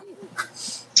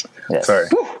 Yes. Sorry.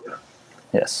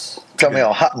 Yes. Got me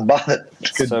all hot and bothered.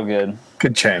 So good.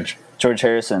 Good change. George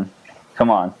Harrison. Come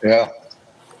on. Yeah.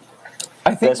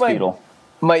 I think Best Beatle.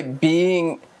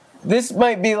 this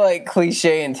might be like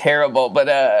cliche and terrible,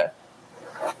 but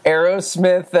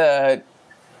Aerosmith,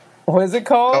 what is it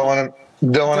called?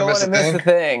 Don't want to miss a the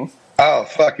thing. thing. Oh,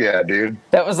 fuck yeah, dude.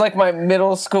 That was like my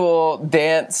middle school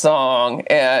dance song,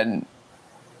 and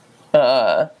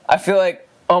I feel like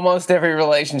almost every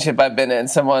relationship I've been in,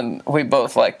 we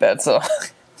both like that song.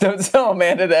 Don't tell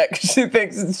Amanda that because she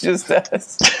thinks it's just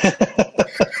us.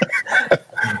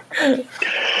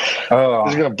 Oh,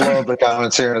 He's going to blow up the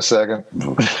comments here in a second.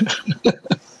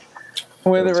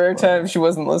 One of the rare times she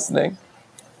wasn't listening.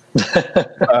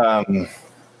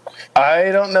 I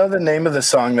don't know the name of the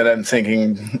song that I'm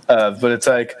thinking of, but it's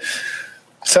like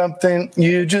something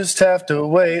you just have to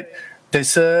wait. They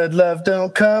said love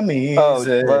don't come easy.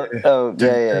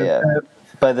 Yeah.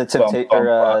 By the Bum, bum,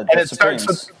 bum. the And it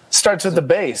Supremes. starts with the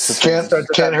bass. Can't Starts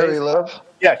with that hurry bass. love.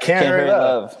 Yeah, can't hurry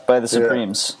love. By the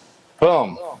Supremes.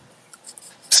 Boom.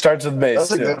 Starts with bass.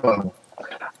 That's a too. good one.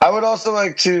 I would also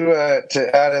like to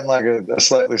add in like a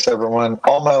slightly separate one.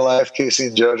 All My Life, Casey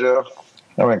and JoJo.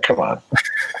 I mean, come on.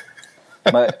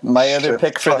 My other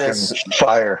pick for Fucking this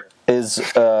fire. is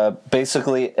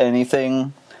basically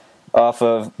anything off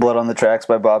of Blood on the Tracks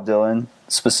by Bob Dylan.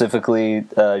 Specifically,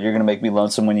 You're Gonna Make Me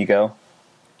Lonesome When You Go.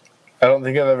 I don't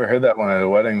think I've ever heard that one at a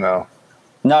wedding, though.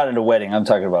 Not at a wedding. I'm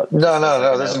talking about.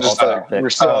 No. This is just like we're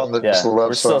still on the just love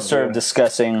we're still song, sort of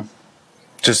discussing.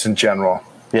 Just in general.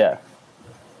 Yeah.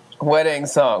 Wedding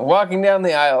song, walking down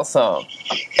the aisle song.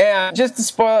 And just to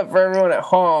spoil it for everyone at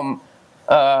home,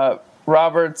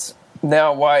 Robert's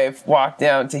now wife walked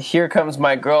down to Here Comes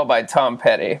My Girl by Tom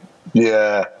Petty.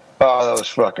 Yeah. Oh, that was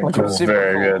fucking Which cool. was super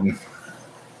Very cool. good.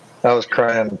 I was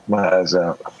crying my eyes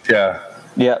out. Yeah.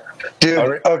 Yep.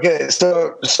 Dude, okay,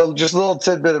 so just a little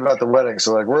tidbit about the wedding.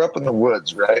 So, like, we're up in the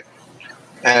woods, right?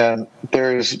 And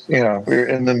there's, we're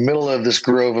in the middle of this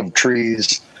grove of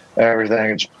trees and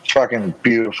everything. It's fucking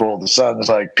beautiful. The sun's,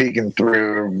 like, peeking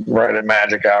through right at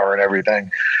magic hour and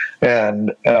everything.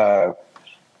 And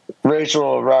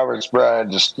Rachel, Robert's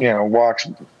bride, just, walks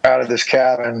out of this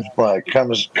cabin, like,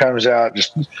 comes out,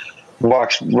 just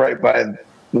walks right by,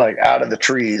 like, out of the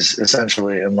trees,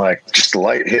 essentially, and, like, just the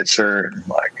light hits her, and,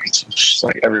 like, it's just,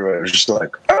 like, everywhere. It's just,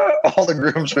 like, all the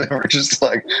groomsmen were just,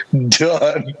 like,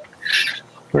 done.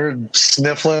 We're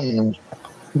sniffling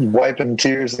and wiping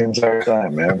tears the entire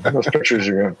time, man. Those pictures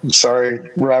are good. Sorry,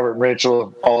 Robert and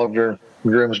Rachel, all of your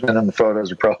groomsmen in the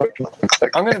photos are probably going to look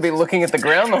like I'm going to be looking at the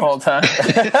ground the whole time.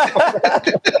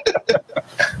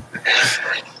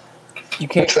 You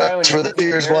can't cry when that's where you're the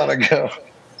tears want to go.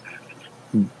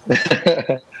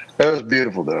 That was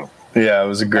beautiful, though. Yeah, it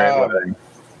was a great wedding.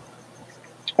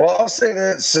 Well, I'll say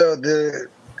that. So the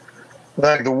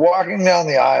walking down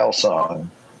the aisle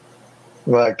song,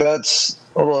 like, that's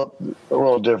a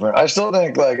little different. I still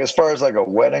think, like, as far as like a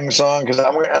wedding song, because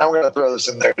I'm gonna throw this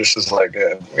in there just as like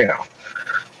a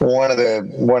one of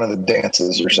the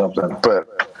dances or something.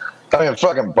 But I mean,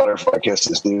 fucking Butterfly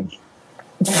Kisses, dude.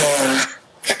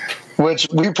 Which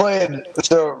we played.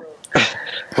 So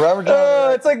Robert John.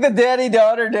 it's like the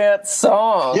daddy-daughter dance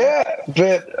song. Yeah,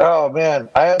 but oh man,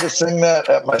 I had to sing that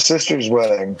at my sister's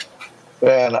wedding,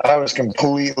 and I was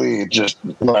completely just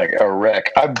like a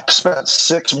wreck. I spent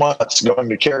 6 months going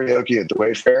to karaoke at the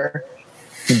Wayfair,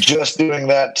 just doing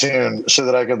that tune so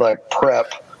that I could like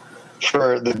prep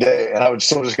for the day, and I would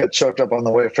still just get choked up on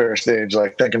the Wayfair stage,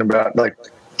 like thinking about like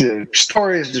the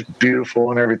story is just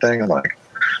beautiful and everything, and like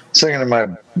singing to my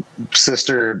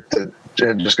sister that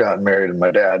had just gotten married, and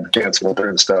my dad canceled her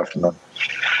and stuff, and then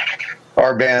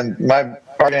our band,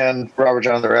 Robert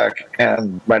John the Wreck,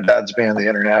 and my dad's band, the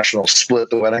International, split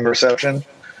the wedding reception,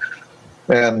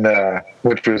 and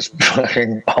which was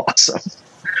fucking awesome.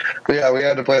 But yeah, we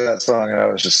had to play that song, and I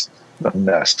was just a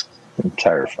mess the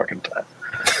entire fucking time.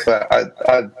 But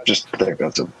I just think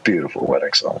that's a beautiful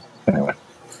wedding song. Anyway,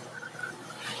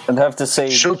 I'd have to say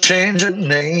she'll change her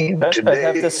name today.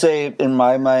 I'd have to say, in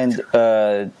my mind,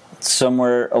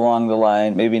 somewhere along the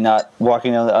line, maybe not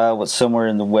walking down the aisle, but somewhere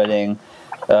in the wedding,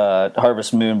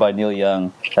 Harvest Moon by Neil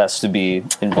Young has to be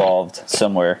involved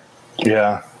somewhere.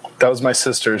 Yeah, that was my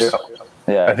sister's.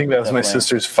 Yeah, I think that was definitely. my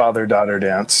sister's father-daughter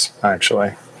dance,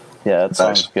 actually. Yeah, that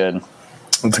song's good.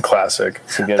 It's a classic.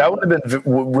 It's a good that one. would have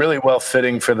been really well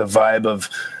fitting for the vibe of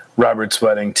Robert's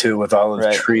wedding too, with all of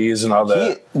the trees and all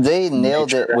that. They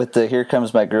nailed it with the "Here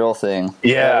Comes My Girl" thing.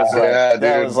 Yeah,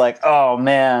 that was like, oh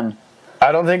man.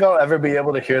 I don't think I'll ever be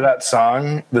able to hear that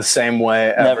song the same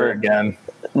way ever again.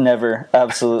 Never,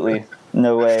 absolutely,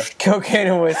 no way. Cocaine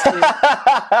and Whiskey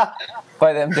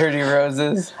by them Dirty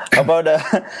Roses. How about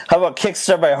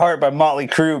 "Kickstart My Heart" by Motley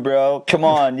Crue, bro? Come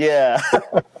on, yeah.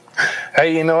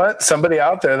 Hey, you know what? Somebody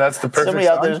out there, that's the perfect Somebody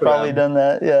out song there's for probably them.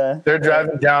 done that, yeah. They're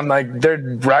driving down, like, they're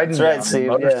riding That's right, down Steve,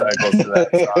 motorcycles to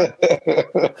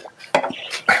that song.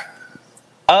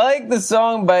 I like the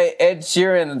song by Ed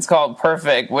Sheeran. It's called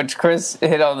Perfect, which Chris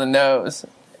hit on the nose.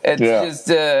 It's just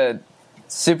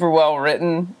super well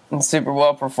written and super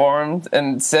well performed,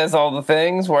 and says all the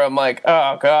things where I'm like,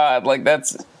 oh god, like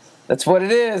that's what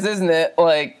it is, isn't it?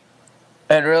 Like,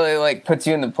 it really like puts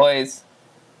you in the place.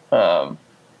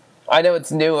 I know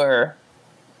it's newer,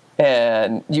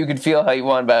 and you could feel how you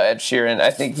want about Ed Sheeran.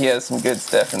 I think he has some good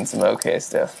stuff and some okay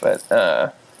stuff, but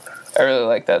I really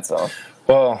like that song.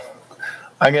 Well,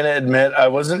 I'm going to admit, I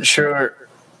wasn't sure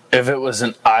if it was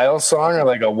an aisle song or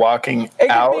like a walking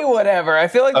out. It could be whatever. I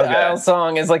feel like the aisle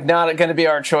song is like not going to be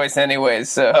our choice anyways.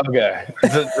 So okay,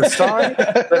 the song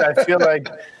that I feel like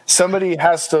somebody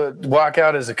has to walk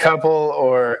out as a couple,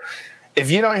 or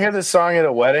if you don't hear this song at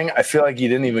a wedding, I feel like you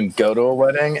didn't even go to a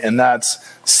wedding, and that's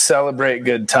 "Celebrate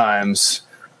Good Times,"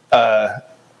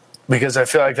 because I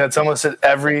feel like that's almost at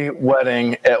every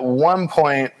wedding at one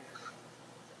point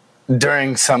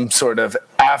during some sort of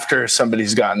after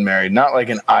somebody's gotten married, not like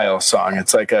an aisle song.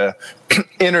 It's like a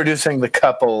introducing the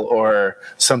couple or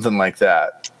something like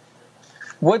that.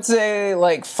 What's a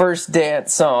like first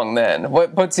dance song then?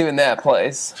 What puts you in that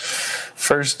place?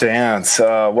 First dance.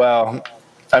 Well,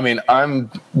 I mean,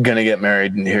 I'm gonna get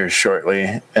married here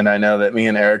shortly, and I know that me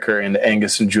and Eric are into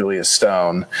Angus and Julia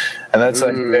Stone, and that's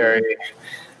like very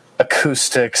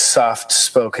acoustic,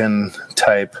 soft-spoken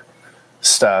type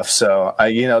stuff. So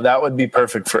that would be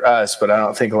perfect for us, but I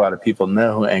don't think a lot of people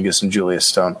know who Angus and Julia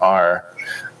Stone are.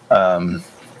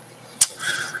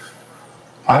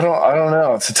 I don't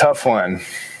know. It's a tough one.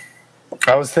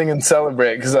 I was thinking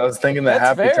Celebrate because I was thinking the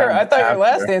That's happy fair. time. I thought your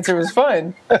last answer was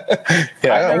fun.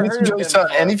 Yeah, Angus and Julia Stone.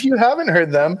 And if you haven't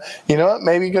heard them, you know what?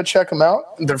 Maybe go check them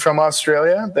out. They're from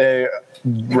Australia. They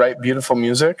write beautiful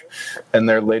music, and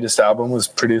their latest album was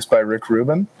produced by Rick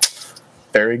Rubin.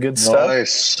 Very good stuff.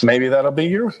 Nice. Maybe that'll be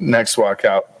your next walk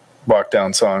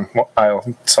down song,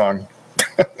 aisle song.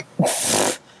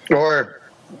 Or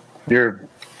your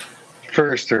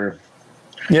first or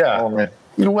yeah.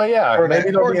 Well, yeah. Or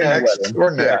maybe or next.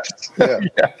 Or next. Yeah.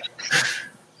 Yeah.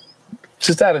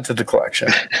 Just add it to the collection.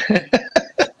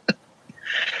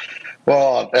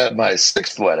 Well, at my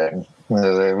 6th wedding,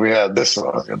 we had this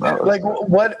song. And that was Like,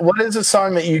 what is a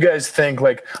song that you guys think,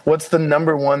 like, what's the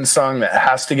number one song that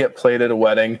has to get played at a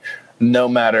wedding no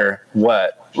matter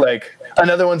what? Like,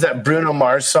 another one's that Bruno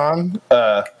Mars song,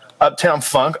 Uptown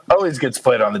Funk, always gets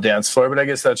played on the dance floor, but I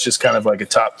guess that's just kind of like a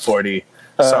top 40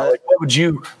 song. Like, what would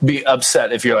you be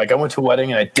upset if you're like, I went to a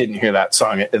wedding and I didn't hear that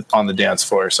song on the dance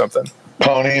floor or something?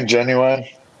 Pony and Genuine.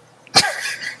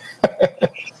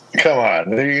 Come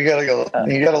on, you gotta go.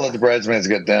 You gotta let the bridesmaids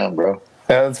get down, bro.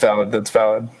 Yeah, that's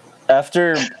valid.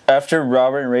 After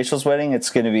Robert and Rachel's wedding, it's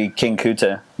going to be King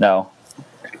Kuta now.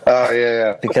 Oh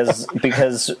yeah.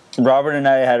 Because Robert and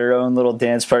I had our own little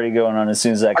dance party going on as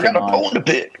soon as that I came got a on. bone to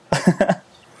pick.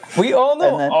 We all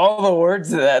know all the words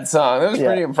to that song. That was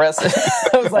pretty impressive.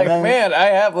 I was like, man, I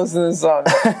have listened to this song.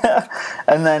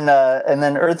 and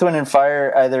then Earth, Wind, and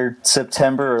Fire, either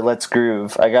September or Let's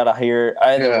Groove. I gotta hear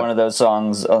either one of those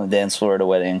songs on the dance floor at a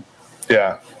wedding.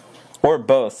 Yeah. Or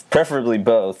both, preferably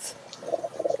both.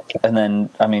 And then,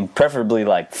 I mean, preferably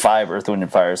like 5 Earth, Wind,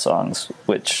 and Fire songs,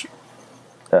 which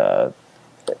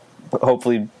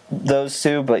hopefully those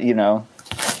two, but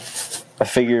I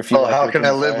figure if you. Oh, How Can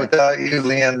I Live Without You,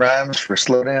 Leanne Rimes for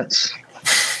slow dance.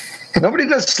 Nobody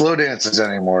does slow dances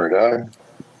anymore, dog.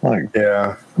 Like,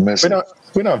 yeah, we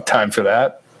don't have time for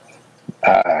that.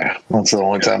 That's the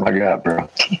only time I got, bro.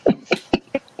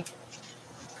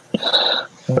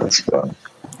 That's fun.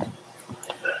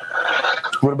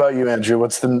 What about you, Andrew?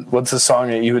 What's the song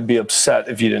that you would be upset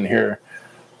if you didn't hear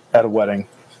at a wedding?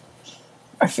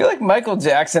 I feel like Michael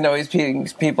Jackson always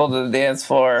brings people to the dance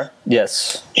floor.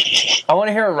 Yes. I want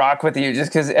to hear Rock With You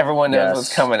just because everyone knows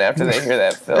what's coming after they hear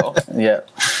that, Phil. Yeah.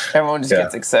 Everyone just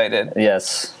gets excited.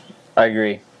 Yes. I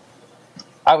agree.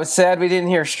 I was sad we didn't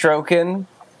hear Strokin'.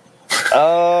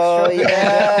 Oh, yeah.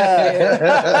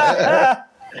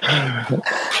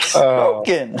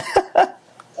 Strokin'.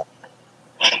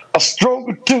 A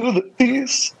stroke to the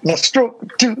east, and a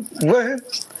stroke to the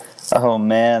west. Oh,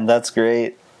 man, that's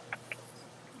great.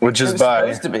 Which is it was by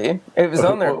supposed to be. It was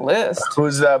on their list.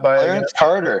 Who's that by? Clarence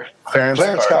Carter.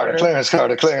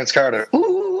 Clarence Carter.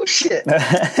 Ooh, shit.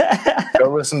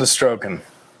 Go listen to Strokin'.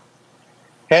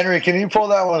 Henry, can you pull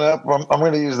that one up? I'm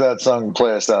going to use that song and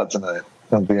play us out tonight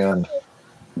at the end.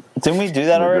 Didn't we do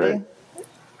that already?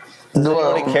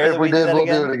 No, if we did, we'll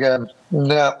do it again.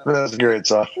 No, that's a great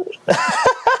song.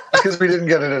 Because we didn't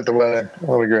get it at the wedding.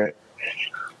 That'll be great.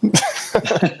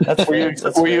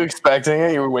 Were you expecting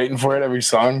it? You were waiting for it every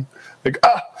song? Like,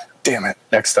 damn it,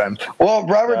 next time. Well,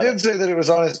 Robert did say that it was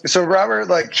on his. So Robert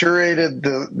curated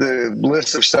the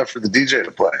list of stuff for the DJ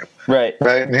to play. Right.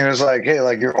 And he was like, "Hey,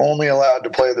 you're only allowed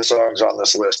to play the songs on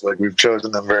this list. We've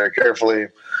chosen them very carefully,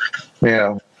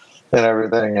 and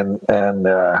everything." And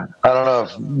I don't know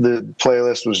if the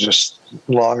playlist was just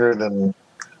longer than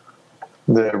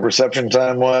the reception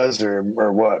time was or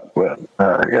what, but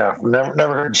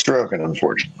never heard Strokin',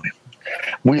 unfortunately.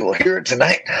 We will hear it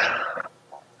tonight.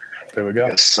 There we go.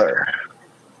 Yes, sir.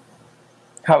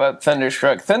 How about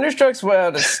Thunderstruck? Thunderstruck's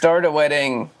well to start a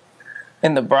wedding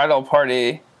in the bridal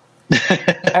party.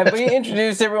 Have we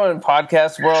introduced everyone in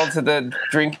podcast world to the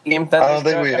drinking game Thunderstruck? I don't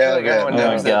think we have. Everyone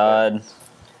knows Oh, God.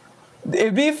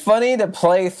 It'd be funny to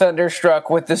play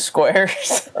Thunderstruck with the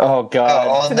squares. Oh,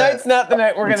 God. Tonight's not the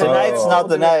night we're going to. Tonight's not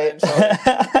the night.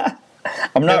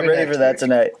 I'm not ready for that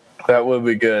tonight. That would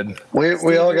be good. We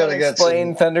all got to get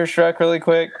explain Thunderstruck really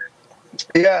quick.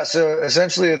 Yeah, so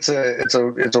essentially it's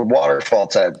a waterfall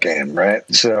type game, right?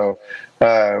 So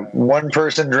one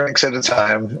person drinks at a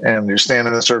time, and you stand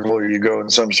in a circle, or you go in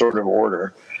some sort of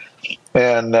order,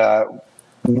 and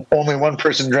only one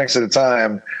person drinks at a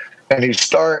time, and you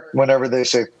start whenever they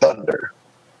say thunder.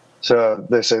 So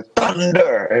they say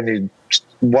thunder, and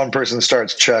one person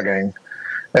starts chugging,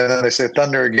 and then they say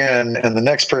thunder again, and the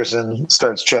next person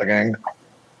starts chugging.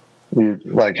 It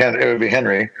would be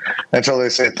Henry, until they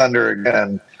say thunder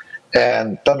again,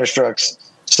 and Thunderstruck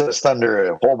says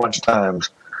thunder a whole bunch of times,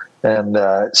 and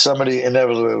somebody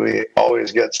inevitably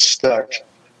always gets stuck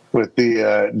with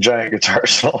the giant guitar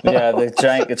solo. Yeah, the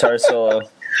giant guitar solo,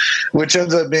 which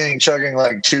ends up being chugging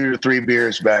like 2 to 3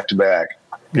 beers back to back.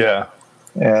 Yeah,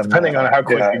 and depending on how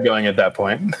quick you're going at that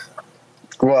point.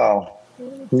 Well,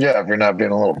 yeah, if you're not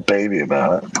being a little baby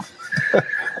about it.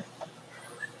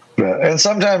 And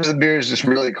sometimes the beer is just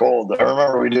really cold. I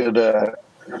remember we did.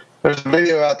 There's a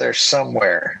video out there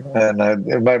somewhere, and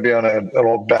it might be on an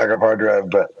old backup hard drive.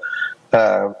 But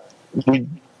we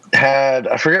had,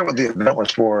 I forget what the event was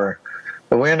for,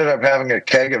 but we ended up having a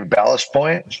keg of Ballast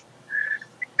Point,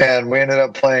 and we ended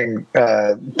up playing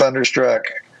Thunderstruck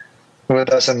with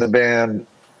us in the band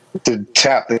to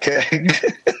tap the keg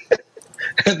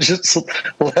and just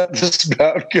let the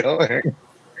spout going.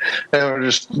 And we're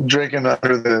just drinking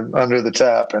under the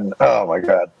tap, and oh my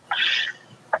god,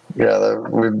 yeah,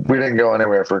 we didn't go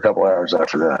anywhere for a couple hours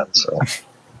after that. So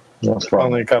that's fun.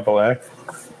 Only a couple, eh?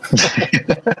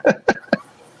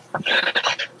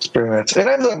 It's pretty much. It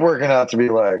ends up working out to be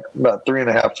like about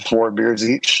 3.5 to 4 beers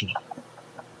each,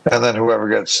 and then whoever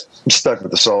gets stuck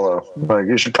with the solo, like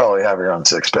you should probably have your own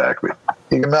 6-pack. But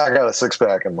you can knock out a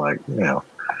 6-pack in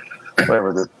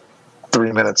whatever the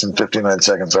 3 minutes and 59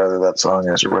 seconds either that song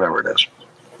is or whatever it is.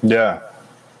 Yeah.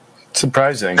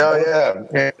 Surprising. Oh,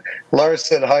 yeah. Lars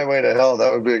said Highway to Hell.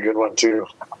 That would be a good one, too.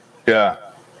 Yeah.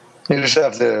 You just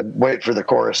have to wait for the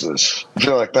choruses. I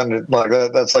feel like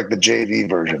that's like the JV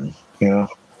version, you know?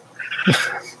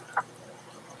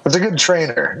 It's a good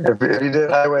trainer. If you did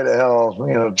Highway to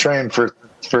Hell, train for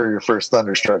your first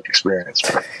Thunderstruck experience.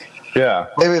 Yeah,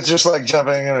 maybe it's just like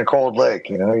jumping in a cold lake.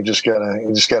 You just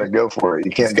gotta go for it.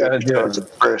 You can't get it at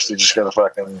first. You just gotta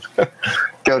fucking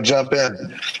go jump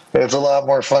in. It's a lot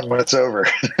more fun when it's over.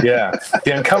 Yeah,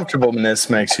 the uncomfortableness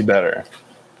makes you better.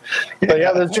 But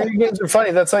yeah, those drinking games are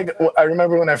funny. That's like, I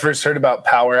remember when I first heard about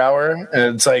Power Hour,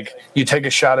 and it's like you take a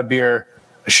shot of beer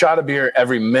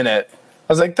every minute. I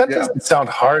was like, that doesn't sound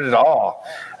hard at all.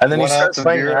 And then 1 you start ounce of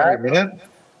playing beer every minute.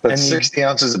 That's 60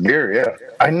 ounces of beer. Yeah,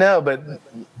 I know, but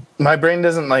my brain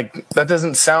that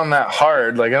doesn't sound that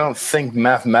hard. Like, I don't think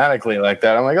mathematically like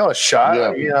that. I'm like, a shot,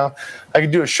 I could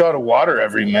do a shot of water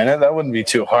every minute. That wouldn't be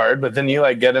too hard. But then you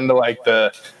get into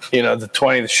the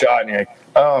 20th shot, and you're like,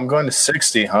 oh, I'm going to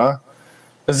 60, huh?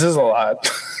 This is a lot.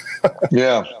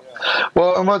 Yeah.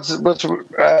 Well, and what's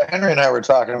Henry and I were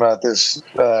talking about this,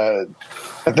 I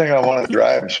think on one of the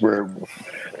drives where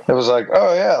it was like,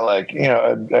 oh yeah,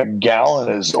 a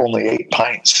gallon is only 8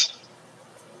 pints.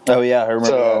 Oh yeah, I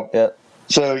remember that. Yeah.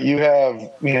 So you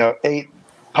have 8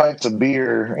 pints of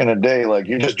beer in a day. Like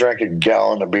you just drank a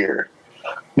gallon of beer.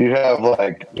 You have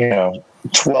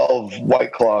 12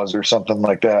 White Claws or something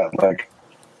like that. Like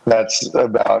that's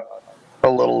about a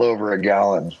little over a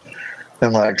gallon.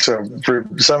 And so for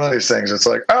some of these things, it's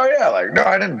like, oh yeah, no,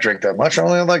 I didn't drink that much. I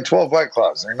only had 12 White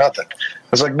Claws. They're nothing.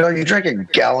 It's like, no, you drank a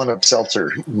gallon of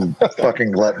seltzer, you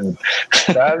fucking glutton.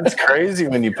 That's crazy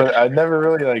when you put. I'd never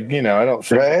really I don't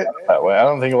think about it that way. I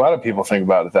don't think a lot of people think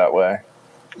about it that way.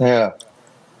 Yeah.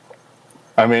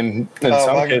 I mean, in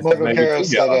some cases, maybe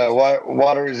said,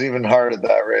 water is even hard at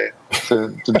that rate.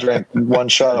 To drink 1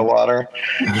 shot of water,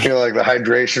 I feel like the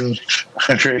hydration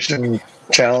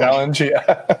challenge.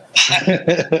 Yeah.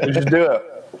 We should do it.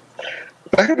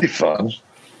 That could be fun.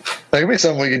 That could be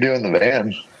something we could do in the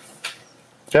van.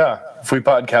 Yeah, if we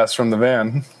podcast from the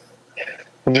van.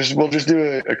 We'll just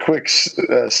do a quick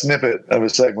snippet of a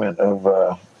segment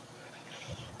of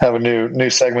have a new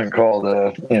segment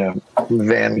called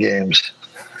van games.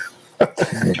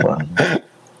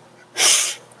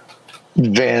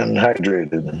 Van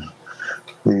hydrated,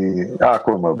 the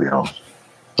Aquamobile.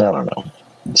 I don't know,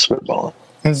 spitballing.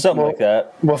 Something like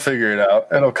that. We'll figure it out.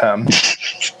 It'll come.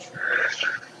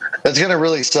 It's going to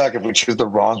really suck if we choose the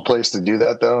wrong place to do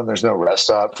that, though, and there's no rest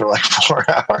stop for 4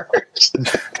 hours.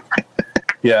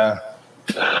 Yeah.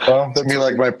 Well, it's going to be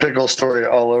like my pickle story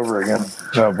all over again.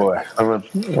 Oh, boy. I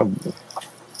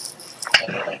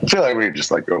feel like we could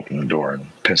just open the door and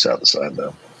piss out the side,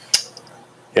 though.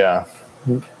 Yeah.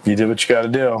 You do what you got to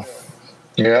do.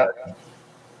 Yeah.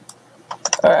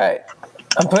 All right.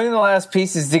 I'm putting the last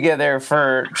pieces together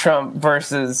for Trump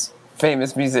versus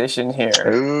famous musician here.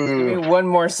 Ooh. Give me one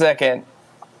more second.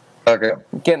 Okay.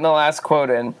 Getting the last quote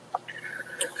in.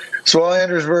 So while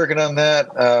Andrew's working on that,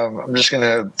 I'm just going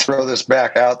to throw this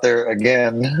back out there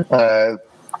again.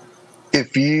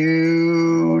 If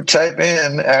you type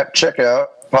in at checkout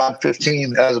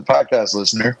Pod15 as a podcast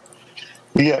listener,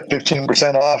 you get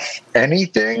 15% off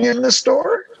anything in the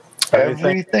store.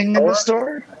 Everything in the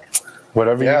store.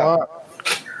 Whatever you want.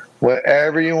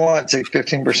 Whatever you want. Take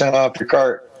 15% off your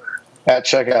cart at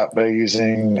checkout by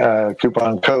using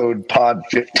coupon code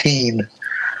POD15.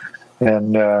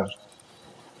 And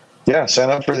sign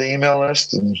up for the email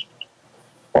list and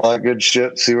all that good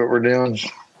shit. See what we're doing.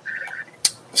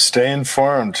 Stay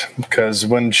informed, because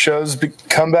when shows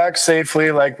come back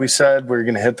safely, like we said, we're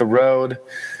going to hit the road,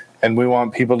 and we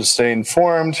want people to stay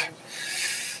informed.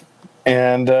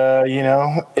 And,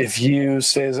 if you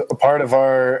stay as a part of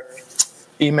our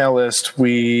email list,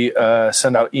 we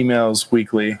send out emails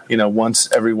weekly, once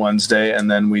every Wednesday,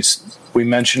 and then we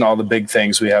mention all the big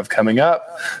things we have coming up.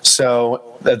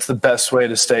 So that's the best way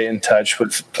to stay in touch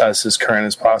with us as current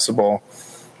as possible.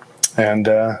 And,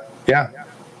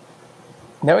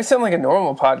 Now we sound like a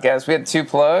normal podcast. We had 2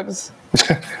 plugs.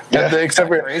 Except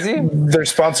for crazy. They're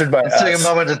sponsored by us. Take a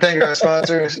moment to thank our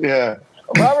sponsors. Yeah.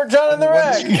 Robert John and the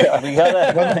Wreck. We gotta get our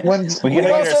sponsors. We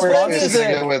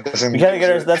gotta get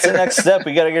our. That's the next step.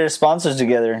 We gotta get our sponsors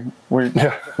together. We're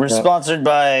sponsored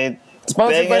by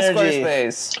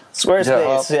Squarespace.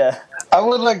 Squarespace, yeah. I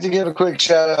would like to give a quick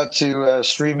shout out to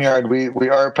StreamYard. We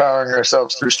are powering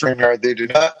ourselves through StreamYard. They do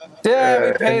not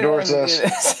endorse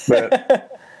us,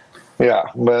 but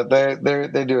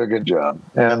they do a good job.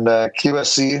 And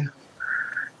QSC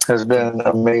has been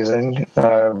amazing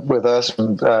with us.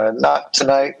 Not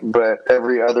tonight, but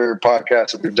every other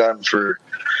podcast that we've done for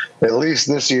at least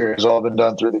this year has all been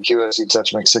done through the QSC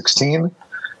Touch Mix 16.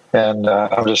 And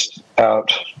I'm just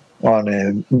out on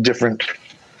a different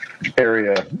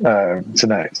area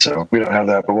tonight, so we don't have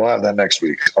that, but we'll have that next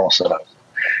week all set up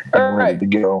and ready to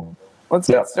go. Let's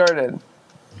get started.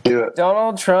 Do it.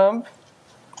 Donald Trump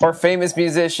or famous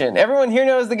musician? Everyone here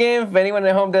knows the game. If anyone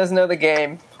at home doesn't know the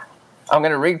game, I'm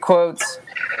going to read quotes.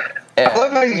 I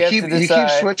love how you keep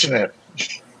switching it.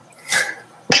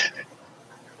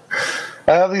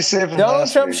 I have these saved from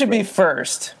Donald Trump should be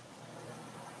first.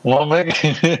 Well, maybe.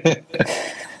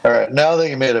 All right, now that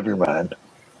you made up your mind.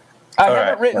 I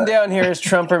have it written down here as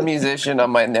Trump or musician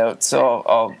on my notes, so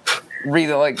I'll read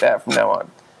it like that from now on.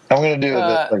 I'm going to do it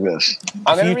like this.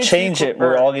 If you change it,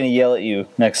 we're all going to yell at you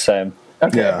next time.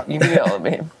 Okay, yeah. You can yell at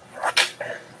me.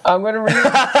 I'm going to read.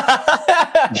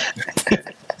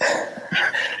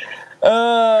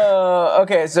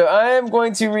 Okay, so I am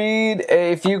going to read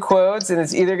a few quotes, and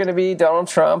it's either going to be Donald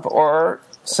Trump or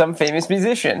some famous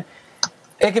musician.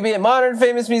 It could be a modern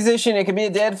famous musician. It could be a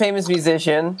dead famous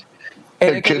musician.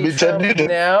 And it could be Trump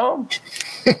now,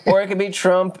 or it could be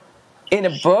Trump in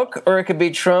a book, or it could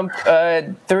be Trump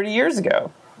 30 years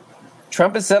ago.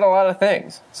 Trump has said a lot of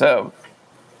things. So,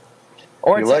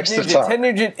 or he Ted Nugent. Ted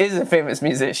Nugent is a famous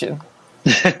musician.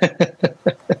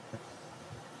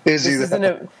 This is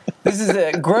a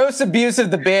gross abuse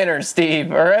of the banner,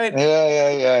 Steve. All right?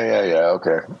 Yeah.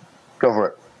 Okay. Go for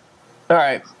it. All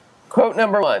right. Quote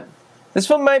number 1. This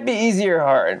one might be easy or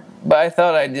hard, but I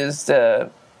thought I'd just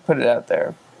put it out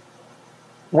there.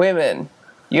 Women,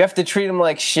 you have to treat them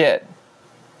like shit.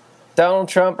 Donald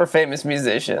Trump or famous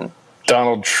musician?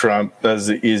 Donald Trump. That's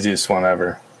the easiest one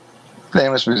ever.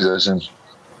 Famous musician.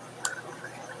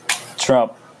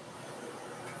 Trump.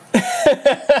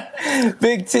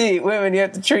 Big T, women, you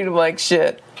have to treat them like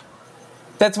shit.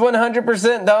 That's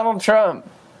 100% Donald Trump.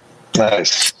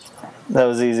 Nice. That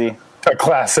was easy. A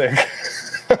classic.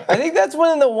 I think that's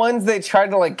one of the ones they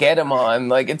tried to get him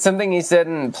on. It's something he said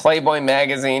in Playboy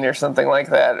magazine or something like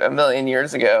that a million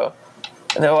years ago.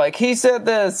 And they're like, he said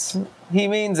this. He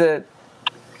means it.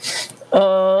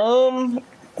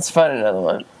 Let's find another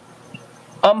one.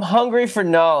 I'm hungry for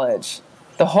knowledge.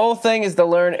 The whole thing is to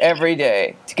learn every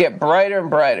day, to get brighter and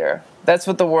brighter. That's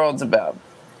what the world's about.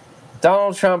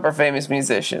 Donald Trump or famous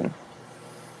musician?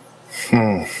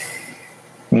 I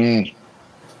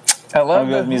love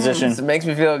the musician. It makes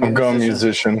me feel good. I'm going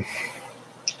musician.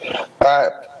 All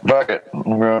right, fuck it.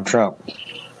 I'm going Trump.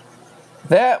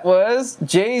 That was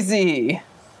Jay-Z.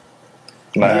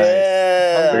 Nice.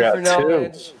 Yeah. We got for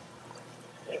knowledge.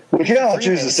 We can't all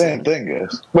choose the same thing,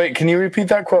 guys. Wait, can you repeat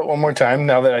that quote one more time?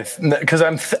 Now that because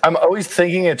I'm always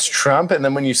thinking it's Trump, and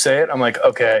then when you say it, I'm like,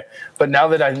 okay. But now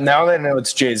that I know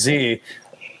it's Jay-Z,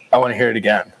 I want to hear it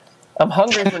again. I'm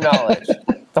hungry for knowledge.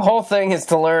 The whole thing is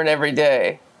to learn every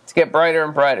day, to get brighter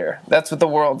and brighter. That's what the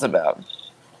world's about.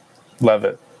 Love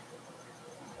it.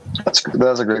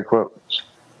 That's a great quote.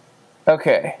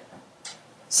 Okay.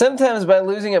 Sometimes by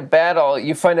losing a battle,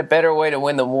 you find a better way to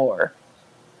win the war.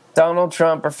 Donald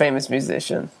Trump or famous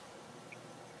musician?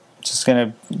 Just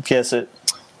gonna guess it.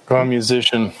 Go on,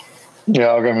 musician. Yeah,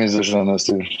 I'll go musician on this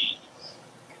too.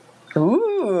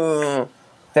 Ooh,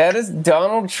 that is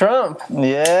Donald Trump.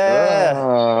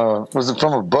 Yeah. Was it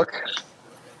from a book?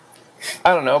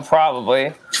 I don't know,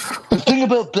 probably. The thing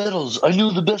about battles, I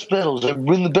know the best battles. I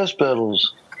win the best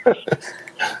battles.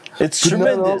 It's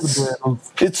tremendous.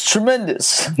 It's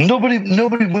tremendous. Nobody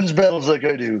wins battles like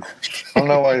I do. I don't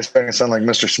know why he's trying to sound like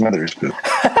Mr. Smithers, but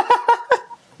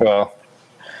Well,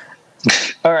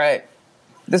 All right.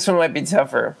 This one might be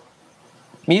tougher.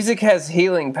 Music has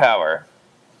healing power.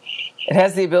 It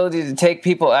has the ability to take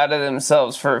people out of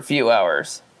themselves for a few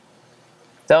hours.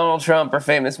 Donald Trump or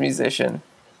famous musician?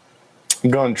 I'm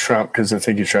going Trump because I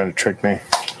think you're trying to trick me.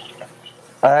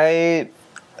 I'm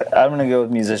gonna go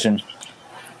with musician.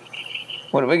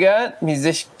 What do we got?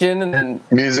 Musician and then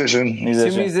musician.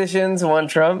 two musicians, one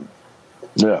Trump.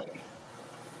 Yeah.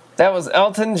 That was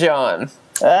Elton John.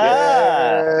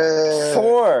 Yeah.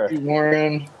 4.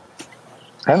 Warren.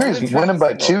 Henry's winning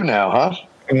by 2 now, huh?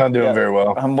 I'm not doing very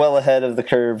well. I'm well ahead of the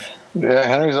curve. Yeah,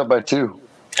 Henry's up by 2.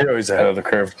 You're always ahead of the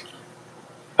curve.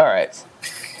 All right.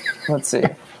 Let's see.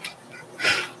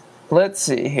 Let's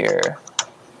see here.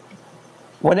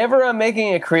 Whenever I'm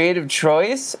making a creative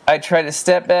choice, I try to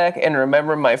step back and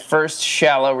remember my first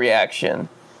shallow reaction.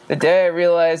 The day I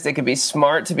realized it could be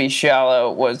smart to be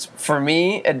shallow was, for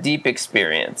me, a deep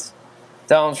experience.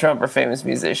 Donald Trump or famous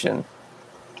musician?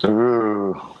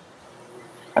 Ooh.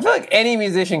 I feel like any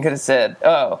musician could have said,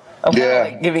 oh, I'm kind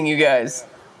of like giving you guys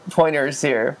pointers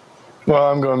here.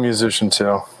 Well, I'm going musician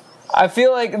too. I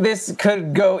feel like this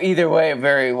could go either way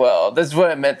very well. This is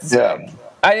what I meant to say. Yeah.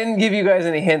 I didn't give you guys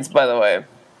any hints, by the way.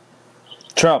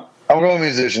 Trump. I'm going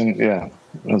musician. Yeah,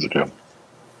 that's okay.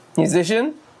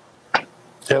 Musician?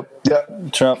 Yep. Yeah.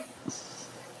 Trump.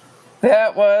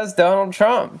 That was Donald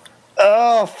Trump.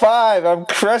 Oh, 5. I'm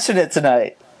crushing it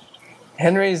tonight.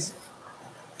 Henry's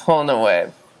pulling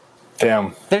away.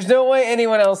 Damn. There's no way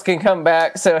anyone else can come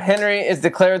back, so Henry is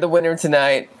declared the winner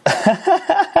tonight.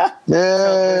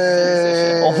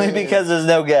 Yay. Only because there's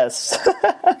no guests.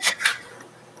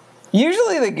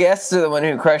 Usually the guests are the one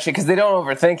who crush it because they don't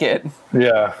overthink it.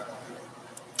 Yeah.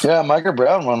 Yeah, Micah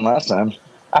Brown won last time.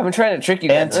 I've been trying to trick you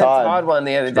guys. And Todd. Won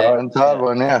the other day. And Todd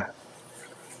won, yeah.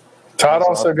 Todd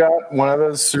also got one of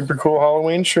those super cool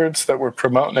Halloween shirts that we're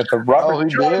promoting at the Robert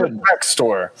John Rec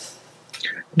store.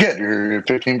 Get your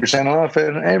 15% off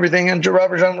and everything at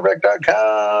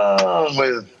robertjohnrec.com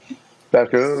with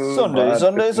Basco.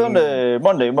 Sunday,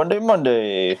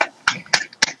 Monday.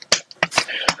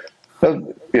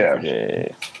 Yeah.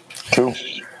 Okay. Cool.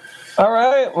 All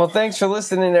right. Well, thanks for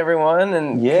listening, everyone,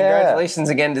 and congratulations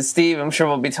again to Steve. I'm sure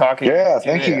we'll be talking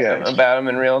thank you guys. about him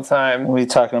in real time. We'll be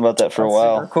talking about that for a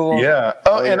while. Super cool. Yeah.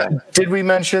 Oh, and did we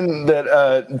mention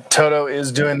that Toto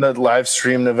is doing the live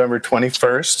stream November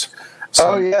 21st?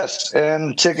 Oh, yes.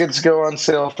 And tickets go on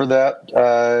sale for that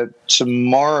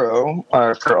tomorrow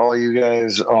for all you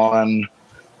guys on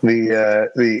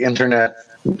the internet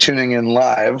tuning in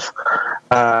live.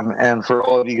 And for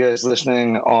all of you guys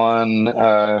listening on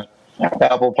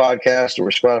Apple Podcast or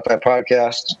Spotify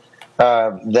Podcast,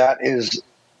 that is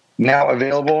now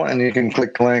available, and you can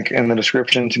click the link in the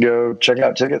description to go check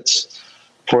out tickets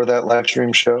for that live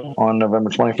stream show on November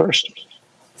 21st.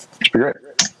 It's be great.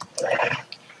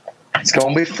 It's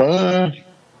going to be fun.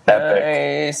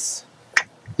 Nice.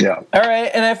 Yeah. All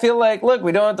right, and I feel like, look,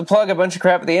 we don't have to plug a bunch of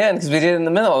crap at the end because we did it in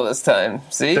the middle of this time.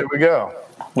 See? There we go.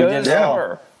 We did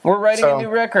more. We're writing a new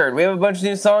record. We have a bunch of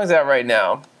new songs out right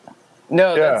now.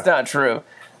 No, that's not true.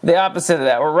 The opposite of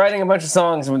that. We're writing a bunch of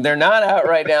songs. They're not out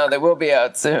right now. They will be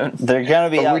out soon. They're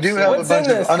going to be out we do soon. have a bunch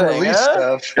of unreleased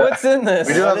stuff. What's in this?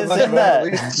 We do have a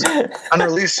bunch of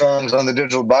unreleased songs on the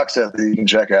digital box set that you can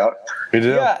check out. We do.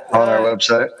 Yeah, on our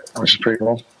website, which is pretty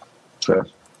cool. So,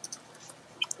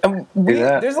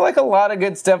 there's like a lot of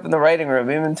good stuff in the writing room.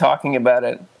 We've been talking about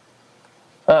it.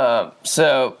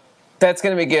 So that's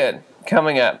going to be good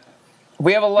coming up.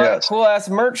 We have a lot of cool ass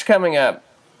merch coming up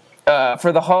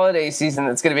for the holiday season.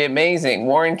 That's going to be amazing.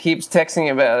 Warren keeps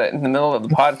texting about it in the middle of the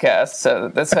podcast, so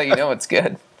that's how you know it's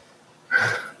good.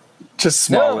 Just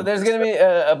small. No, there's going to be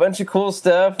a bunch of cool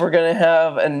stuff. We're going to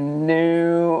have a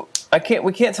new.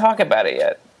 We can't talk about it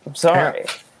yet. I'm sorry.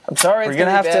 Yeah. I'm sorry. We're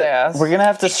gonna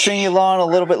have to string you along a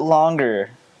little bit longer.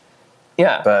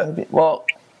 Yeah. But well,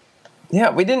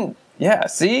 yeah, we didn't. Yeah.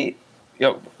 See,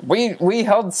 we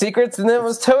held secrets, and then it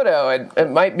was Toto. It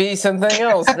might be something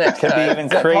else next Could be time. even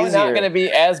It's probably crazier. not going to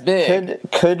be as big.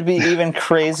 Could be even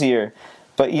crazier.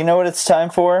 But you know what it's time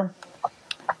for?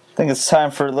 I think it's time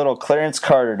for little Clarence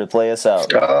Carter to play us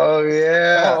out. Oh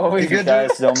yeah. Oh, Be If you good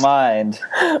guys don't mind. to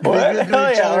each other,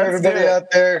 let's do everybody it.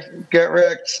 out there. Get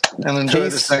wrecked and enjoy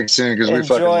Peace. this thing soon because we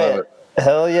fucking Enjoy love it.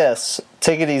 Hell yes.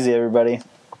 Take it easy, everybody.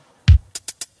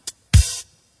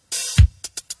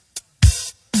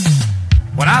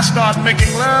 When I start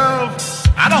making love,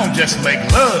 I don't just make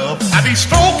love, I be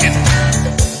stroking.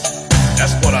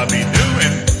 That's what I be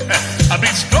doing. I be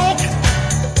stroking.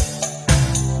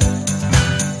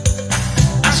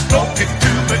 I stroke it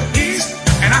to the east,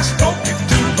 and I stroke it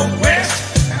to the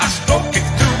west. I stroke it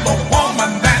to the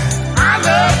woman that I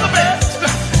love the best.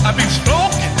 I be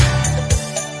stroking.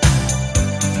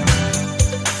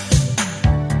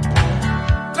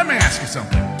 Let me ask you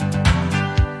something.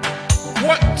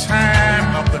 What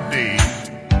time of the day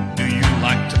do you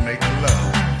like to make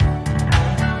love?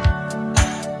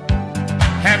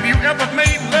 Have you ever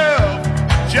made love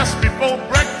just before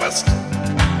breakfast?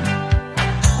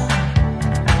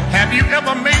 Have you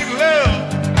ever made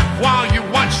love while you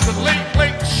watch the Late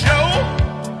Late Show?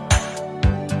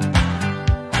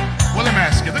 Well, let me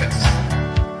ask you this.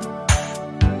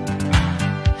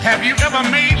 Have you ever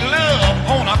made love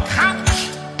on a couch?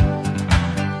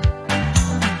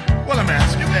 Well, let me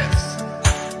ask you this.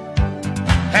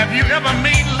 Have you ever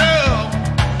made love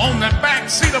on the back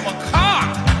seat of a car?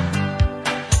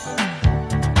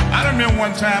 I remember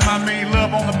one time I made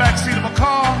love on the back seat of a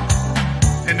car,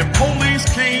 and the police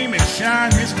came and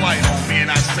shined his light on me, and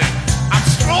I said, I'm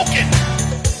stroking.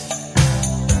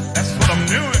 That's what I'm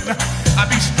doing. I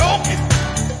be stroking.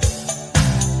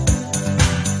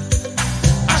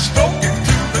 I stroke it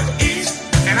to the east,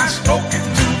 and I stroke it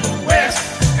to the west,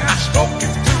 and I stroke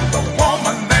it to the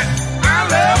woman that I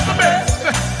love the best.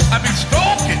 I be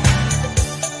stroking.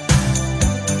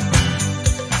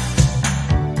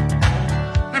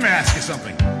 Let me ask you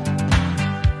something.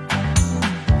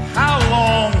 How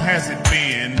long has it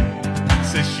been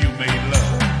since you made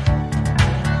love?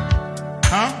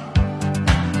 Huh?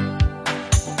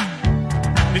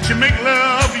 Did you make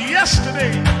love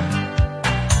yesterday?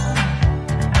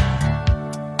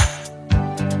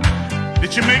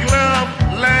 Did you make love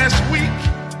last week?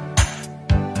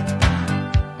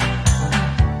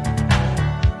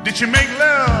 Did you make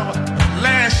love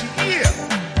last year?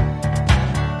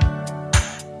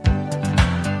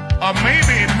 Or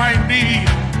maybe it might be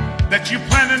that you're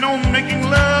planning on making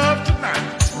love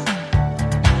tonight.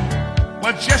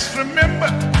 Well, just remember,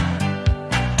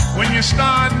 when you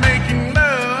start making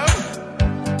love,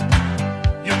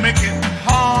 you make it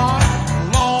hard,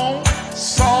 long,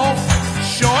 soft,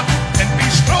 short, and be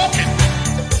stroking.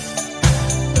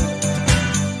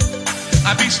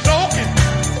 I be stroking.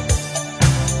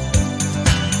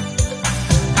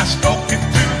 I stroke it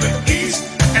to the east,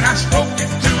 and I stroke it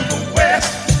to the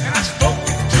west, and I stroke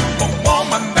it to the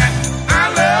woman that I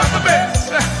love the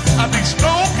best. I be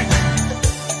stroking.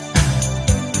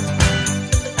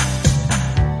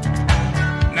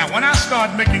 Now, when I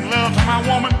start making love to my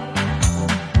woman,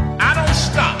 I don't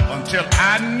stop until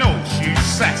I know she's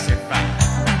satisfied.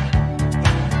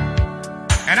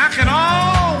 And I can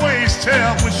always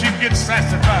tell when she gets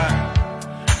satisfied,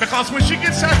 because when she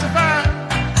gets satisfied,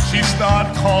 she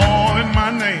started calling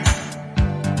my name.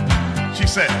 She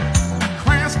said,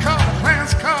 Clarence Carter,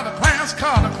 Clarence Carter, Clarence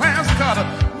Carter, Clarence Carter.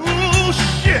 Ooh,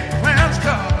 shit, Clarence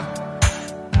Carter.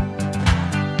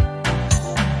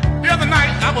 The other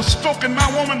night, I was stroking my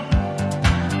woman,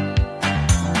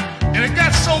 and it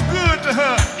got so good to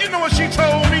her. You know what she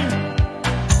told me?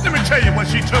 Let me tell you what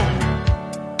she told me.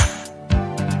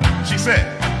 She said,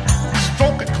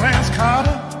 stroke it, Clarence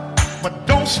Carter, but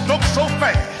don't stroke so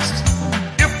fast.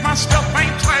 If my stuff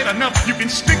ain't tight enough, you can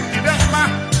stick it up my...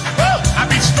 I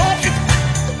be stroking.